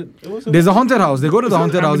which one? There's a haunted house. They go to the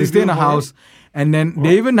haunted house. They stay in a Amityville Horror? house. And then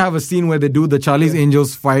they even have a scene where they do the Charlie's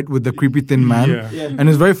Angels fight with the creepy thin man. Yeah. Yeah. And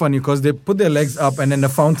it's very funny because they put their legs up and then the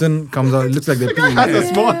fountain comes out. It looks like they're peeing. Has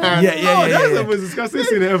a small hand. Yeah, yeah, yeah, That's yeah. the most disgusting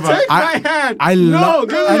scene ever. Take I- my hand. I no, love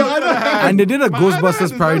give me your other hand. and they did a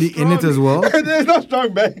Ghostbusters parody in it as well. It's not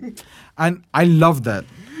strong, man. And I love that.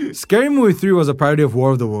 Scary Movie 3 was a parody of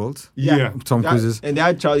War of the Worlds. Yeah. Tom Cruise's. And they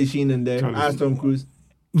had Charlie Sheen in there. Charlie As Tom Cruise.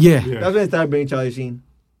 Yeah. Yeah. That's when they started bringing Charlie Sheen.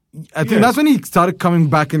 I think Yeah. that's when he started coming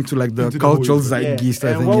back into like the Into the cultural whole- zeitgeist. I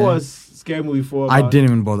And think. what yeah. was Scary Movie 4 I about? didn't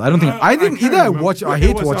even bother. I don't think. I think can't either I remember. watched. I It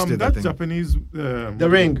hate was, watched it. I That think. Japanese. The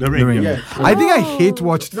Ring. The The Ring. Ring. Yeah. Yeah. I think I Oh. hate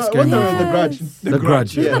watched No, Scary what's Movie. The Grudge. The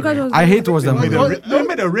Grudge. Yeah. The Grudge was I hate to watch They them. made, What- they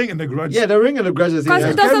made a ring in the grudge. Yeah, The Ring and the Grudge. Is Cause yeah.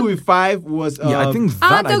 it doesn't- Scary Movie 5 was Yeah, I think Ah,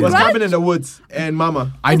 that. The I was didn't- Grudge? Cabin in the Woods and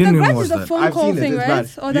Mama. I didn't the even Grudge watch is the that. phone I've call seen it, thing, it's right?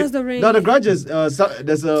 bad. Or that's the ring. No, The Grudge is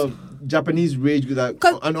there's a Japanese rage with that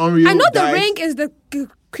 'Cause an unreal. I know the dies. ring is the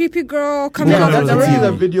creepy girl coming Yeah, out that, of the the Ring is a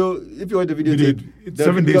ring. video. If you watch the video, Video- tape,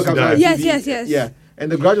 7 video days to comes out die. on Yes, TV. yes, yes. Yeah,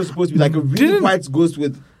 and The Grudge was supposed to be like a really Didn't- white ghost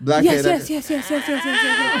with black Yes, hair. yes, yes, yes, yes, yes,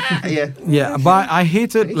 yes, yes. Yeah. Yeah, but I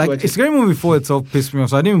hated need to like watch it. Scary Movie 4 itself pissed me off,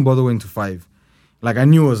 so I didn't even bother going to 5. Like I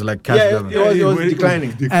knew it was like cash Yeah, grab. it was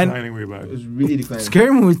declining. Declining way back. It was really declining.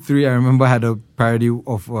 Scary Movie 3, I remember had a parody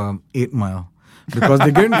of 8 Mile because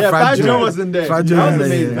they're getting Yeah, Fat Fat Joe. Joe was in there. Fat Joe That was was in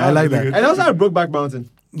there, amazing. yeah, I like that. And also had Brokeback Mountain.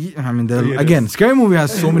 Yeah, I mean, Yeah, again, that's- Scary Movie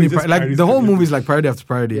has so many Just like parodies the whole to movie is like parody after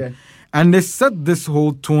parody, Yeah. and they set this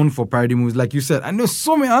whole tone for parody movies, like you said. And there's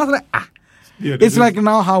so many. I was like, Yeah, it's like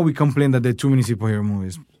now how we complain that there are too many superhero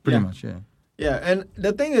movies. Pretty Yeah. much, yeah. Yeah, and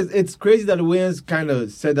the thing is, it's crazy that the Wayans kind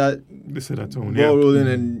of said that they said that tone. ball Yeah. rolling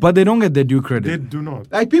and But they don't get their due They credit. do not.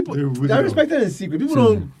 like people, They really they're don't. respected in secret. People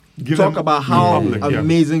don't Give talk them about how in public, yeah.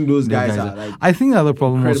 amazing those The guys guys are. are- Like, I think the other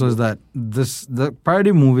problem also is that the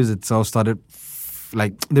parody movies itself started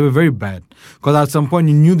like they were very bad because at some point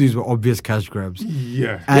you knew these were obvious cash grabs.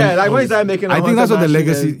 Yeah. And yeah, like when he started making. I think that's what the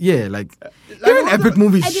legacy. Yeah, like even epic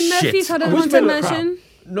movies. Eddie Murphy's Shit. Haunted Mansion.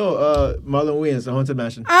 No, Marlon Wayans, The Haunted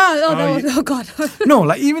Mansion. Oh, God. No,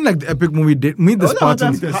 like even like the epic movie Meet the Was it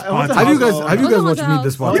Spartans. Haunted- Have Haunted Have you House guys or- have you guys Haunted watched Meet the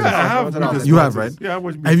House. Spartans? Yeah, I have. Haunted Meet House. the You have, Spartans. right? Yeah, I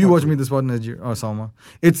watched. Have you watched Meet the Spartans, or Salma?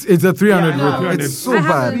 It's a 300. Yeah, I have. It's so I bad.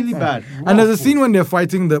 haven't. Really bad. And there's a scene when they're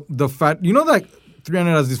fighting the fat. You know, like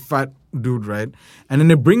 300 has this fat dude, right? And then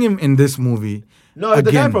they bring him in this movie, No, the guy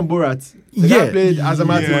Again. from Borat. The Yeah. guy played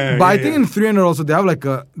Azamat. Yeah. But I think in 300 also they have like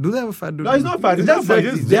a. Do they have a fat dude? No, he's not fat. It's It's just not fat,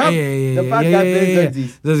 Xerxes. just- They have the fat guy playing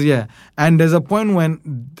Xerxes. There's, and there's a point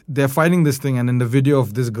when they're fighting this thing, and then the video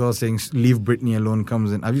of this girl saying "Leave Britney alone"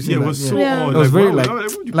 comes in. Have you seen Yeah, it that? was so Yeah. odd. It was very why- like, why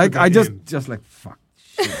would you like put I that just in? like fuck.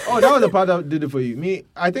 Oh, that was the part that did it for you. Me,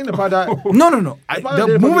 I think the part that No. part that The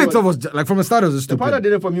did it for me movie itself was like from the start it was the part that stupid.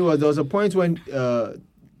 did it for me was there was a point when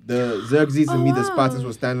the Xerxes and the wow. Spartans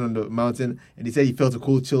were standing on the mountain, and he said he felt a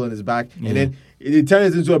cold chill on his back, Yeah. and then it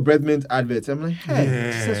turns into a bread mint advert. I'm like, hey,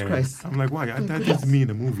 Yeah. Jesus Christ. I'm like, why? That is me in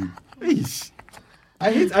a movie. Eesh.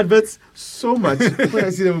 I hate adverts so much when I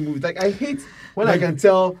see them in movies. Like, I hate when I can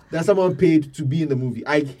tell that someone paid to be in the movie.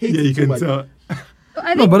 I hate Yeah, you it so can much. tell.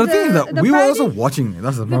 I No, think but the thing is that the we were parody- also watching it.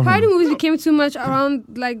 That's the The problem. parody movies became too much around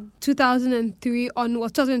like 2003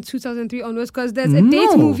 onwards, 2002, 2003 onwards, because there's a date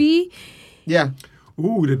No. movie. Yeah.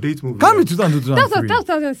 Ooh, the date movie. Can't be 2002, That was 2003.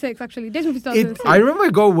 2006 actually. Date movie 2006. I remember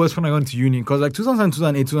it got worse when I went to uni because like 2007,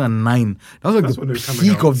 2008, 2009. That was like That's when the they were coming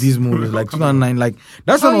peak out. of these movies. Like 2009, like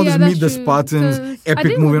that's when Oh, all yeah, this Meet the that's true. Spartans, I epic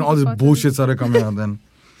didn't movie, and watch all this Spartans. bullshit started coming out then.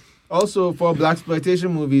 Also, for black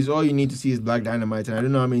exploitation movies, all you need to see is Black Dynamite, and I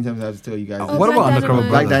don't know how many times I have to tell you guys. Oh, what Black about Undercover Dynamite.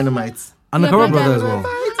 Black Brother? Dynamite. Undercover Yeah, Black Brother as well.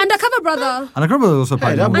 Dynamite. Undercover Brother. Undercover Brother was also a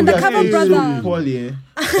Hey, parody that movie. movie Undercover aged so Brother. poorly.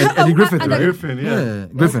 Eddie Griffith, Under- right? Griffin, yeah. Yeah,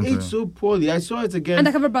 Griffin. It aged so poorly. I saw it again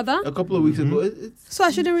Undercover Brother. a couple of weeks ago. It's So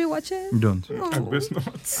I shouldn't rewatch it. Don't. I best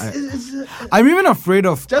not. I'm even afraid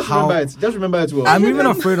of just how. remember it. Just remember it well. I'm even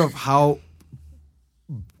afraid of how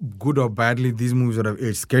good or badly these movies would have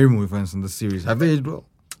aged. Scary Movie, for instance, the series. Have they aged well?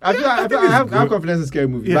 I have confidence in scary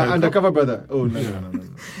movies. Yeah, but Undercover Brother. Oh no.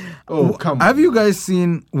 Oh come on. Have you guys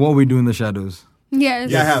seen What We Do in the Shadows? Yes.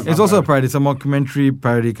 Yeah, I have. It's also a parody. It's a mockumentary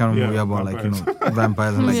parody kind of Yeah, movie about like vampires.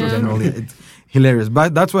 vampires and like Yeah. generally it's hilarious.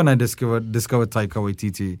 But that's when I discovered Taika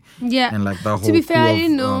Waititi Yeah. and like the whole. To be fair, crew I of,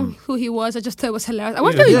 didn't know who he was. I just thought it was hilarious. I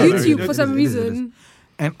watched Yeah, it on yeah, YouTube it for is, some it is, it is. reason.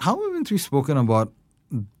 And how haven't we spoken about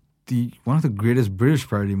one of the greatest British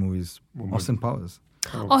parody movies, Austin Powers?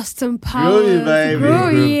 Austin Powers. Groovy, baby.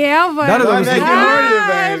 Groovy, yeah, but That is obviously-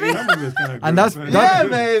 baby. That movie is kinda And that's gross, that,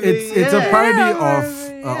 baby, it's a yeah. parody Yeah, of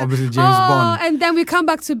baby. obviously James oh, Bond. and then we come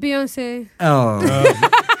back to Beyonce. Oh,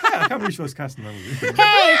 I can't believe she was cast in that movie.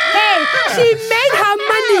 Hey, she made her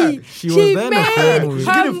money. She was there in the third made movie.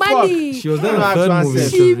 her Give a fuck. money. she was there in I the don't know third how to movie. answer.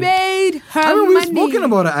 She actually. made her I mean, money. we've spoken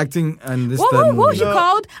about her acting and this What third was she movie.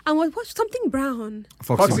 called? And what something brown?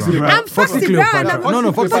 Foxy Foxy Brown. Brown. I'm Foxy Brown. Cleopatra.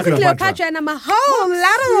 No, Foxy Foxy Cleopatra. Cleopatra, and I'm a whole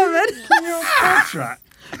lot of women.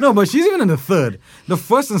 No, but she's even in the third. The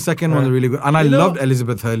first and second ones are really good. And I You know- loved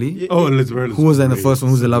Elizabeth Hurley, Oh, Elizabeth. who was in the first one,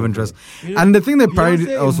 who's the love interest. And the thing they parodied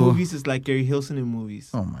Beyonce in also. movies is like Carrie Hilson in movies.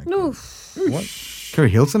 Oh my god. No. What? Carrie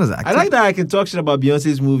Hilson is acting. I like that I can talk shit about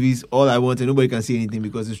Beyonce's movies all I want and nobody can say anything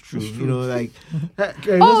because it's true. You know, like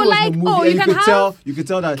Carrie Hilson was in like, the movie oh, and you can could have- tell you could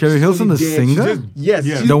tell that Carrie she's Hilson, only the there. singer? She just- yes,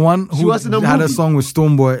 Yeah. she- The one she who was in the had a movie. song with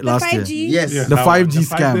Stoneboy The last year. 5G. Yes. The that 5G one.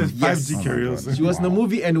 scam. The 5G Yes. Carriers. She was in the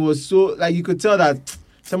movie and it was so like you could tell that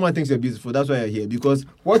someone thinks you're beautiful. That's why you're here because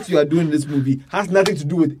what you are doing in this movie has nothing to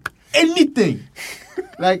do with anything.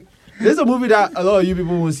 Like there's a movie that a lot of you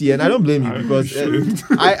people won't see, and I don't blame you because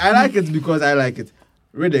I like it because I like it.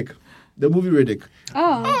 Riddick, the movie Riddick.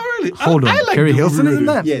 Oh. Oh, really? Hold on. I like Carrie the Hilson movie is in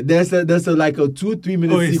really. that? Yeah, there's a like a 2-3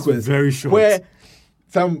 minute Oh, it's sequence very short. where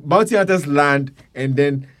some bounty hunters land and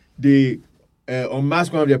then they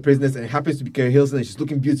unmask one of their prisoners and it happens to be Carrie Hilson and she's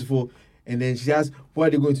looking beautiful and then she asks what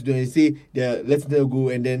are they going to do and they say they're letting her go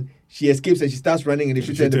and then she escapes and she starts running and they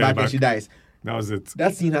shoot her in the back and she dies. That was it.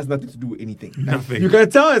 That scene has nothing to do with anything. Nothing. You can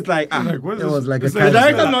tell it's like Like, what is It was like a it's kind of- The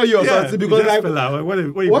director spell know you or out. something because just like- spell out. What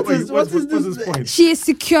what is what's this- his point? She is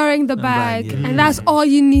securing the bag, bag, yeah. and that's all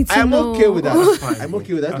you need to I'm know. okay with that. fine, I'm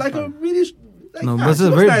okay with that. It's that's like a fine. really like, No, ah, but it's she a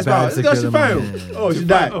looks very nice, bad wow. This girl, she security fine. movie, yeah. Oh, she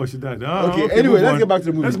died. Oh, she died. Okay, anyway, move let's on. get back to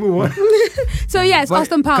the movie. Let's move on. So yes, But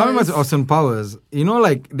Austin Powers. Coming back to Austin Powers, you know,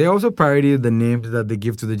 like they also parodied the names that they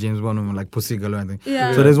give to the James Bond women, like Pussy Galore and things.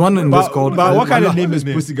 Yeah. So there's one in this called. But what kind of What name is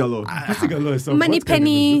name? Pussy Galore? Pussy Galore is so- Money what kind of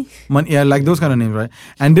Penny. Yeah, like those kind of names, right?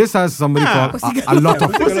 And this has somebody Ah, called a lot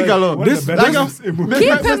of. Pussy Galore. One of This- the best like names in movies. Keep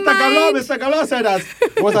in Mr. Galore, mind- Mr. Galore said that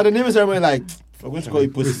was at the naming ceremony like, we're going to call you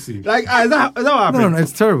Pussy. Pussy. Like, is that what happened? No,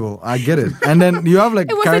 it's terrible. I get it. And then you have like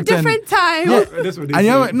It was a character and- different time. Yeah. That's what they And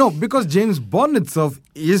you say. have, no, because James Bond itself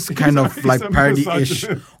is kind of he's like a parody-ish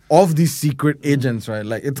misogynist. of these secret agents, right?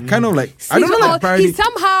 Like it's kind of like I don't know, Secret- like parody. He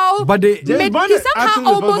somehow, But they- James made, Bond he's is somehow actually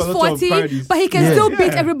responsible almost for a lot of 40, parodies. but he can Yeah. still beat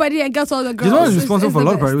Yeah. everybody and gets all the girls. James Bond is It's- responsible it's for a the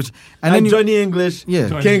lot of best. parody, which Like and then you, Johnny English, yeah,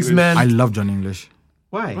 Johnny Kingsman. I love Johnny English.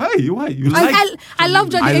 Why? Why? You I love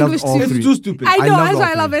Johnny I loved English all too. It's three. too stupid. I know, loved that's all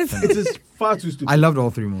why I love three. it. It is far too stupid. I loved all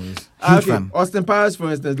three movies. Huge Okay, fan. Austin Powers,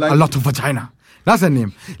 for instance, like A lot of vagina. That's her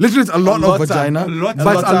name. Literally, it's a lot of Alotta. vagina, Alotta.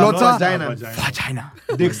 but it's a lot of Vagina. vagina.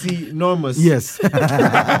 Dixie enormous. Yes.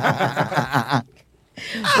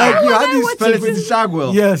 Like you had these Felicity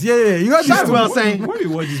Shagwell. Yes, yeah. You had Shagwell these. saying, Why do you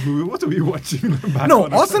watch this movie? What are we watching? No,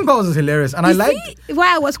 Austin Powers is hilarious, and I like. See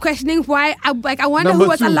why I was questioning why I wonder Number who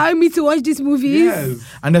was 2. allowing me to watch these movies. Yes.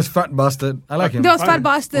 And there's Fat Bastard. I like him. There was Fine. Fat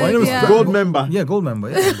Bastard. Why there was Yeah. Gold member. Yeah, gold member.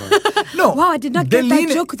 Yeah. No. Wow, I did not they get that lean-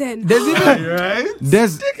 joke then. There's even Right?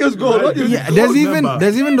 there's It's gold. What do you yeah, Gold member.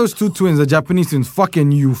 there's even those two twins, the Japanese twins.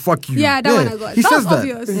 Fucking you, fuck you. Yeah, that one I got. He That says was that.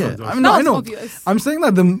 obvious. Yeah, That I mean, no, was I know. obvious. I'm saying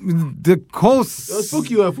that the course. It was fuck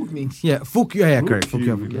you and fuck me. Yeah, fuck you. Yeah, correct. Fuck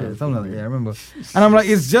you. you, Yeah, yeah. something like that. Yeah, I remember. And I'm like,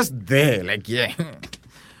 it's just there. Like, yeah.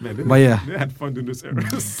 Man, But yeah. they had fun doing those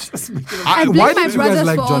errors. Just making them- I blame why my did you guys brothers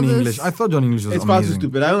like for all Johnny this. English? I thought Johnny English was It's far too amazing.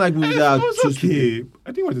 stupid. I don't like movies that It are was too stupid. okay.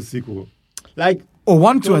 I think it was a sequel. Like, Oh,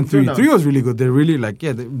 1, 2, and 3. Don't 3 was really good. They really like,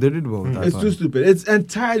 yeah, they did well with that. it's one. too stupid. It's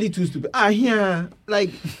entirely too stupid. Yeah.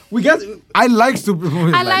 Like, we get. I like stupid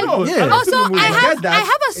movies. I like. No, yeah. Also, I get that. I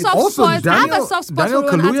have a soft Also, spot. I have a soft spot Daniel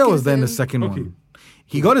for Rowan Kaluuya was there in the Atkinson. second Okay. one.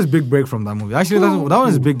 He got his big break from that movie. Actually, that one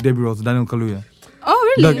is his big debut role, Daniel Kaluuya.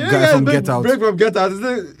 Oh, really? The guy from Get Out. Break from Get Out. Isn't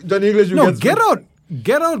it Johnny English? who No, gets- Get Out.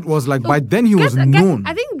 Get Out was like by then he was Guess- known.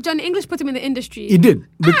 I think Johnny English put him in the industry. He did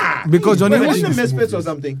because Johnny Wait, English. wasn't it English Misfits or movies.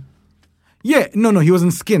 something? Yeah, no, he was in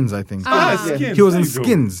Skins, I think. Ah. Skins. He was in There you go.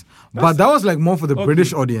 Skins, but that was like more for the Okay.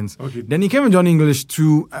 British audience. Okay. Then he came in Johnny English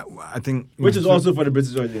too. I think, Which is also for the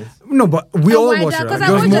British audience. no, but we all wider, watched it. 'cause Right?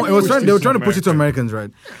 I It was watched more. It was Johnny trying, they were English. trying to push it to Americans, right?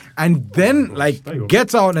 And then like There you go.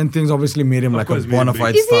 Get Out and things obviously made him like a course, made bona him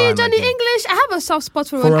fide big. You star. see, and, Johnny like, English, I have a soft spot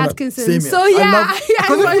for for Rowan Ron- Atkinson. same So here. yeah,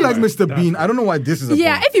 Because if you like That's Mr. Bean, I don't know why this is a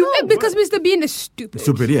yeah, problem. if you because Mr. Bean is stupid.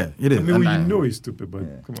 Stupid, yeah, it is. I mean, And you I- know he's stupid, but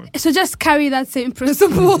come on. So just carry that same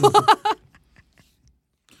principle.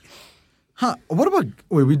 Huh, what about?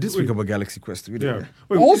 Wait, we did speak about Galaxy Quest. We did. Yeah. Yeah.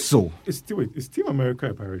 Wait, Also, Is Team America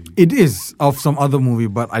a parody? it is of some other movie,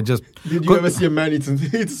 but I just Did you ever see a man eat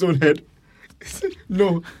his own head?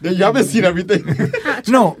 No. Then you haven't seen everything.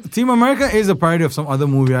 no. Team America is a parody of some other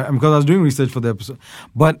movie because I was doing research for the episode.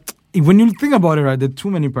 But when you think about it, right, there are too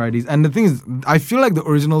many parodies, and the thing is, I feel like the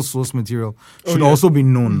original source material should yeah. also be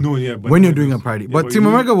known No, yeah, but when you're it doing a was- parody. yeah, But but Team you-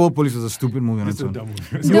 America World Police was a stupid movie on It's its a own. dumb movie.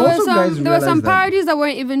 You there were also guys some realize that- parodies that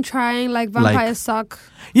weren't even trying, like Vampire Like- Suck.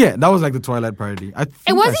 Yeah, that was like the Twilight parody. I think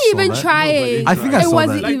It wasn't I saw even that. trying. I think I it saw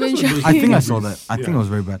wasn't that. Like, even those were trying. those I think I movies. saw that. I think Yeah. it was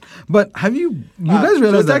very bad. But have you guys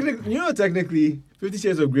realized that? Technically, 50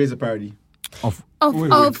 Shades of Grey is a parody. Of, Of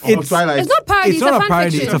It's- Twilight. it's not parody. it's not a fan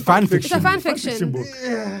parody. fiction. It's a fan It's a fiction. fan fiction. book.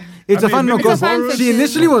 It's I a fan mean, no, maybe because it's a fan she fiction.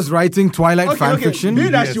 initially was writing Twilight Okay, fan okay. fiction.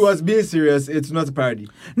 Being that Yes. she was being serious, it's not a parody.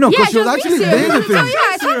 No, Yeah, because she was being actually serious. there's the Oh, thing.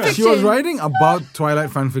 yeah, it's fan She was fiction. writing about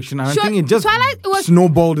Twilight fan fiction, and I Sure, think it just Twilight was-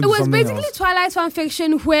 snowballed It into was something basically else. Twilight fan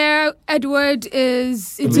fiction where Edward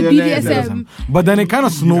is into Millionaire BDSM. But then it kind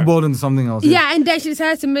of snowballed into something else. Yeah, and then she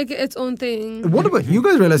decided to make it its own thing. What about you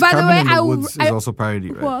guys realize By the Cabin way, in the I- Woods I- is also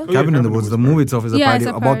parody, right? What? Oh, yeah, Cabin in the Woods, the movie itself is a Yeah, parody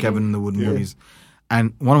it's a about parody. Cabin in the Wood Yeah. movies.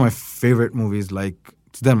 And one of my favorite movies, like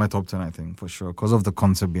it's there in my top 10, I think, for sure, because of the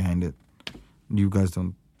concept behind it. You guys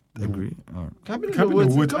don't agree? Or Cabin in Cabin in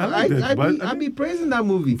the Woods, Come I on, like that, but I'd be praising that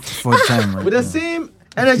movie. for time, right? With the Yeah. same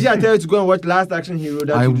energy I tell you to go and watch Last Action Hero,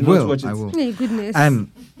 that I you do will. not watch it. I will. My goodness. And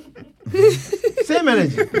Same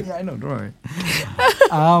energy. yeah, I know. Don't worry.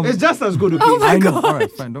 It's just as good, okay? Oh my I know. God. All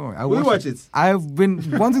right, fine. Don't worry. I We'll will watch it. I've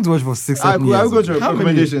been wanting to watch for 6, 7 Cool. years. I will go to How many?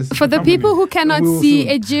 recommendations. For the How people many? who cannot We will see,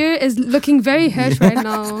 soon. Ejir is looking very hurt right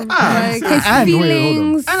now. Like his And wait, hold on.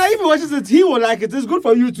 feelings. And if he watches it, he will like it. It's good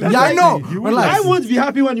for you too. Yeah, I know. You will Relax. I won't be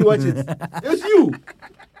happy when you watch it. It's you.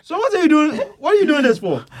 So what are you doing? What are you doing this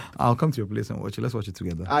for? I'll come to your place and watch it. Let's watch it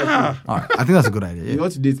together. I All right. I think that's a good idea. You Yeah.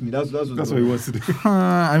 want to date me? That's That's what he wants to do.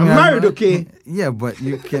 I I'm married, okay? Yeah, but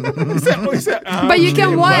you can. But you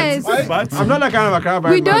can what? But I'm not that kind of a crab.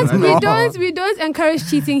 We don't, No. we don't encourage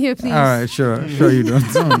cheating here, please. All right, sure you don't.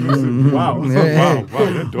 Mm. Wow. Hey,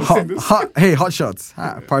 wow, don't say this. Hot shots.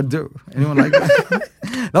 Part 2. Anyone like that?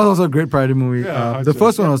 That was also a great parody movie. Yeah, Hot the Shots,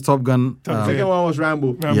 first one yeah. was Top Gun, Top Second one was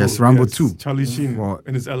Rambo. Yes, Rambo 2. Charlie Sheen Wow.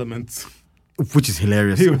 in his elements. which is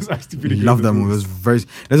hilarious. He was actually pretty good. Love in that the movie. It was very.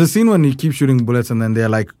 There's a scene when he keeps shooting bullets, and then they're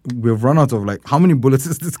like, "We've run out of like how many bullets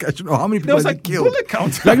is this guy? Or how many There people was has he like killed?" bullet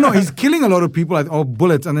count. Like no, he's killing a lot of people or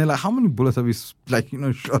bullets, and they're like, "How many bullets have we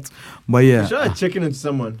shot?" But yeah, Shot a chicken into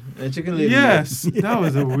someone. A chicken lady. Yes, that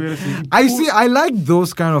was a weird thing. I see. I like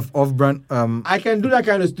those kind of off-brand. I can do that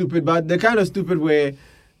kind of stupid, but the kind of stupid where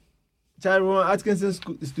Rowan Atkinson's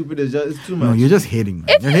stupid is too much. No, you're just hating. Man.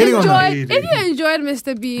 If You're you hating on her. enjoyed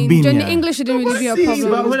Mr. Bean, Bean, then yeah. the English shouldn't really be a See,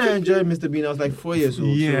 problem. but when I enjoyed Mr. Bean, I was like 4 years old.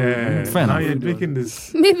 Yeah. Fair Now enough. you're making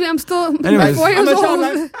this. Maybe I'm still Anyways. 4 years I'm a child, old.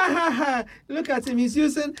 like, ha ha ha. Look at him. He's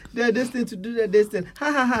using this thing to do this thing.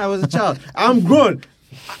 Ha ha ha. I was a child. I'm grown.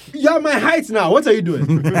 You're my height now. What are you doing?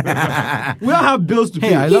 We all have bills to pay.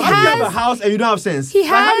 Hey, I love How do you have has- a house and you don't have sense? he Like,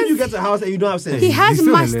 how has- did you get a house and you don't have sense? He He's has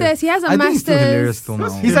still masters. hilarious. He has a I think he's still hilarious masters. still now.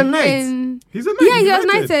 He's a knight. He's a knight. Yeah, he was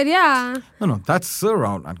United. knighted. Yeah. No, that's Sir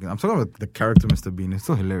Rowan Atkinson. I'm talking about the character Mr. Bean. It's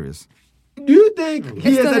still hilarious. Do you think he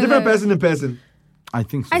is still a different hilarious. person in person? I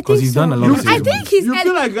think so. I Because think he's so. done a lot of I series. think he's. You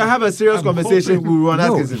feel like I have a serious conversation with Rowan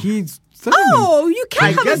No, Atkinson. he's Oh, you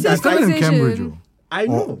can't have a get serious that. studied in Cambridge. conversation. I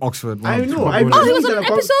know. Or Oxford. I one of the know. two. I Oh, he was He's on an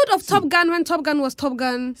an episode of Top Gun when Top Gun was Top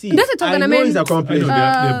Gun. See, That's a Top Gun. I know mean, he's I know accomplished.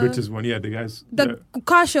 they're British one. Yeah, the guys. the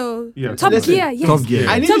car show. Yeah, Top Listen, Gear. Yes. Top Gear.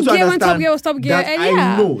 I need Top you to Gear when understand Top Gear was Top Gear, that and I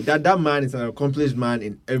yeah. know that man is an accomplished man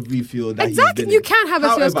in every field that he's Exactly. been You in. can't have a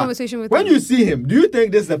serious However, conversation with when him. you see him, do you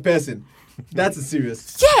think this is a person? That's a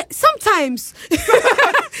serious. Yeah, sometimes.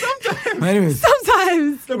 Anyways,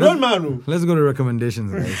 Sometimes. The grown man. Who, let's go to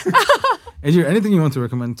recommendations, guys. Ajir, anything you want to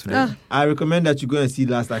recommend today? I recommend that you go and see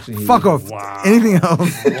Last Action Hero. Fuck off. Wow. Anything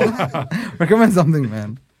else? Recommend something,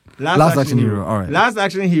 man. Last Action Hero, all right. Last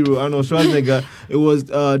Action Hero, Arnold Schwarzenegger. It was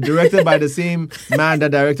directed by the same man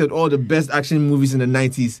that directed all the best action movies in the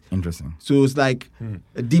 90s. Interesting. So it's like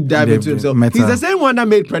a deep dive Deep into himself. meta. He's the same one that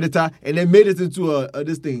made Predator and then made it into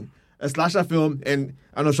a slasher film, and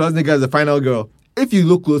Arnold Schwarzenegger is the final girl. If you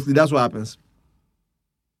look closely, that's what happens.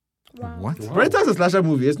 What? Predator is a slasher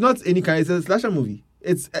movie. It's not any kind. It's a slasher movie.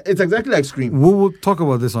 It's exactly like Scream. We will talk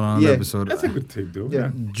about this on another Yeah. episode. That's a good take, though. Yeah.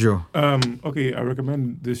 Joe. Okay, I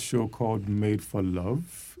recommend this show called Made for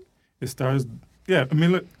Love. It stars. Yeah, I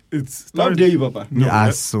mean, look, it's. Love dare you, Papa. No, I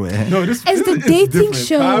that- swear. No, this It's the it's dating different.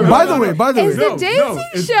 show. By the way, It's the dating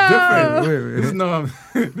it's show. different. Wait. This, no,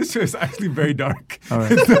 this show is actually very dark. All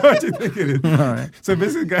right. It's not what you think it is. All right. So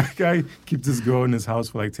basically, guy keeps this girl in his house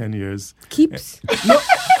for like 10 years. Keeps. No,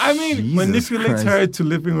 I mean, Jesus manipulates Christ. her to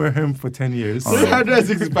living with him for 10 years.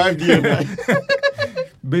 365 years.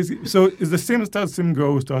 Basically, so it's the same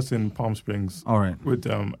girl who starts in Palm Springs All right. with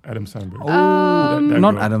Adam Sandberg. Not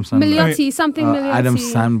girl. Adam Sandberg. Miliotti, something Miliotti. Adam Adam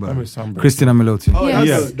Sandberg. Sandberg. Christina Miliotti. Oh,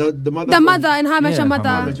 Yes. that's the mother. The from- mother in How I Met Your Mother.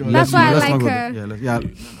 How I Met Your Mother. That's why I let's not like go her. there. Yeah,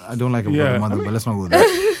 I don't like her Yeah, the mother, I mean- but let's not go there.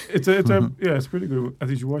 It's pretty good. I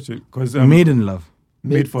think you should watch it because Made in Love.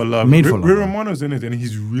 Made for Love. Made for Love. Ray Romano's in it and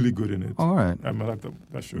he's really good in it. All right. I like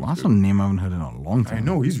that show. Well, that's a name I haven't heard in a long time. I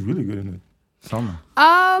know he's really good in it. Salma.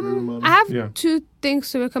 I have Yeah. 2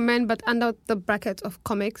 things to recommend, but under the bracket of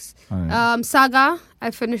comics. All right. Saga,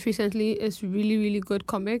 I finished recently, is really, really good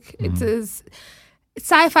comic. Mm-hmm. It is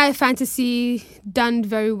sci-fi fantasy done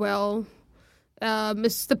very well.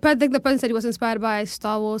 It's the person said it was inspired by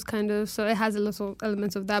Star Wars, kind of, so it has a little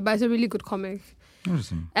elements of that, but it's a really good comic.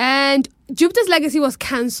 Interesting. And Jupiter's Legacy was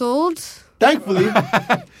cancelled. Thankfully,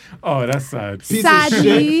 Oh, that's sad. Piece of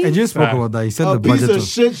Sadly. I just spoke Sad. about that. He said a the piece budget of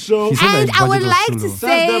was. shit show. He said that And his I would budget was like too to low. That's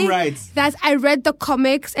them say right. that I read the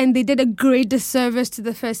comics and they did a great disservice to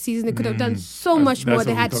the first season. They could have done so much more. that's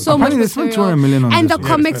They what had we so talked much Apparently, they spent material. 200 million on And this the one.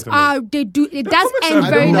 comics Yeah, are, they do, it does comics end are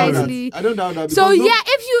very I don't doubt nicely. that. I don't doubt that. So because yeah,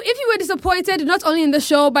 if you were disappointed not only in the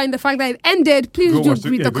show but in the fact that it ended, please Go do watch it.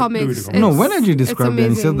 read Yeah, the go comics. read the comics. No, It's- when Ajay it's described it,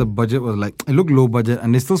 he said amazing. the budget was like, it looked low budget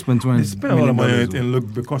and they still spent 200 They spent a lot of money on it million. and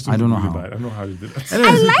look, the costumes I don't know really how. bad. I don't know how they did that. I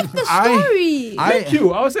like the story. Thank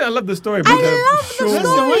you. I would say I love the story. But I the love the show-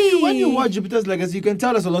 story. Listen, when you watch Jupiter's Legacy, you can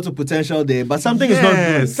tell there's a lot of potential there, but something is not good.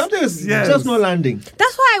 Yes. Something is Yes. just not landing.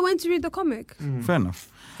 That's why I went to read the comic. Fair enough.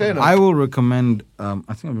 Fair enough. I will recommend, I think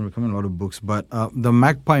I've been recommending a lot of books, but The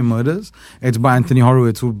Magpie Murders, it's by Anthony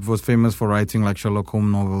Horowitz, who was famous for writing like Sherlock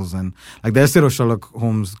Holmes novels, and like the estate of Sherlock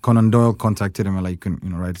Holmes, Conan Doyle contacted him and like, you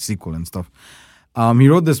can, write a sequel and stuff. He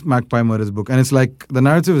wrote this Magpie Murders book, and it's like, the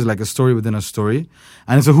narrative is like a story within a story,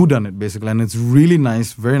 and it's a whodunit basically, and it's really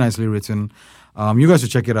nice, very nicely written. You guys should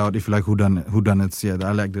check it out if you like whodunits. Yeah,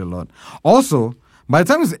 I liked it a lot. Also, by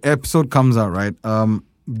the time this episode comes out, right,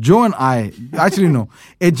 Joe and I, actually no,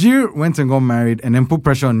 Ajir went and got married and then put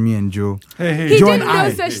pressure on me and Joe. Hey, He Joe did and no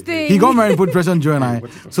I. such thing. He got married and put pressure on Joe and I.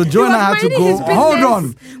 So Joe He and I was had to minding go, his business hold on,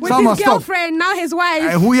 with Salma, his stop. girlfriend, now his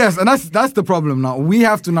wife. Who yes, and that's the problem now. We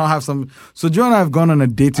have to now have some. So Joe and I have gone on a I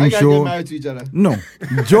dating gotta get show. married to each other. No,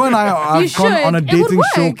 Joe and I You have gone should. on a It would dating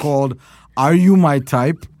show work. called "Are You My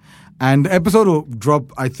Type?" And the episode will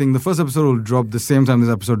drop. I think the first episode will drop the same time this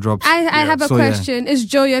episode drops. I have a So, yeah. question. Is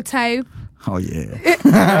Joe your type? Oh yeah.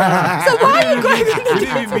 So why are you going? We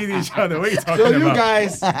didn't even meet each other. What are you talking So about? you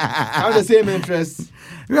guys have the same interests.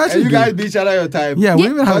 We And actually you do. guys be each other your type. Yeah, we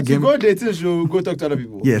even have a But you game. go dating show, go talk to other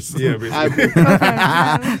people. Yes. Yeah, basically.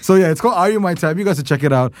 I- So yeah, it's called Are You My Type? You guys should check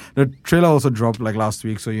it out. The trailer also dropped like last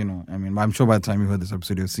week, so I'm sure by the time you heard this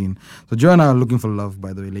episode, you've seen. So Joe and I are looking for love,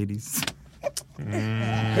 by the way, ladies.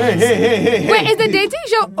 hey. Wait, is the dating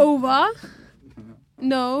show over?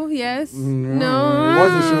 No. Yes. No.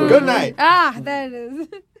 What's the show? Good night. Ah, there it is.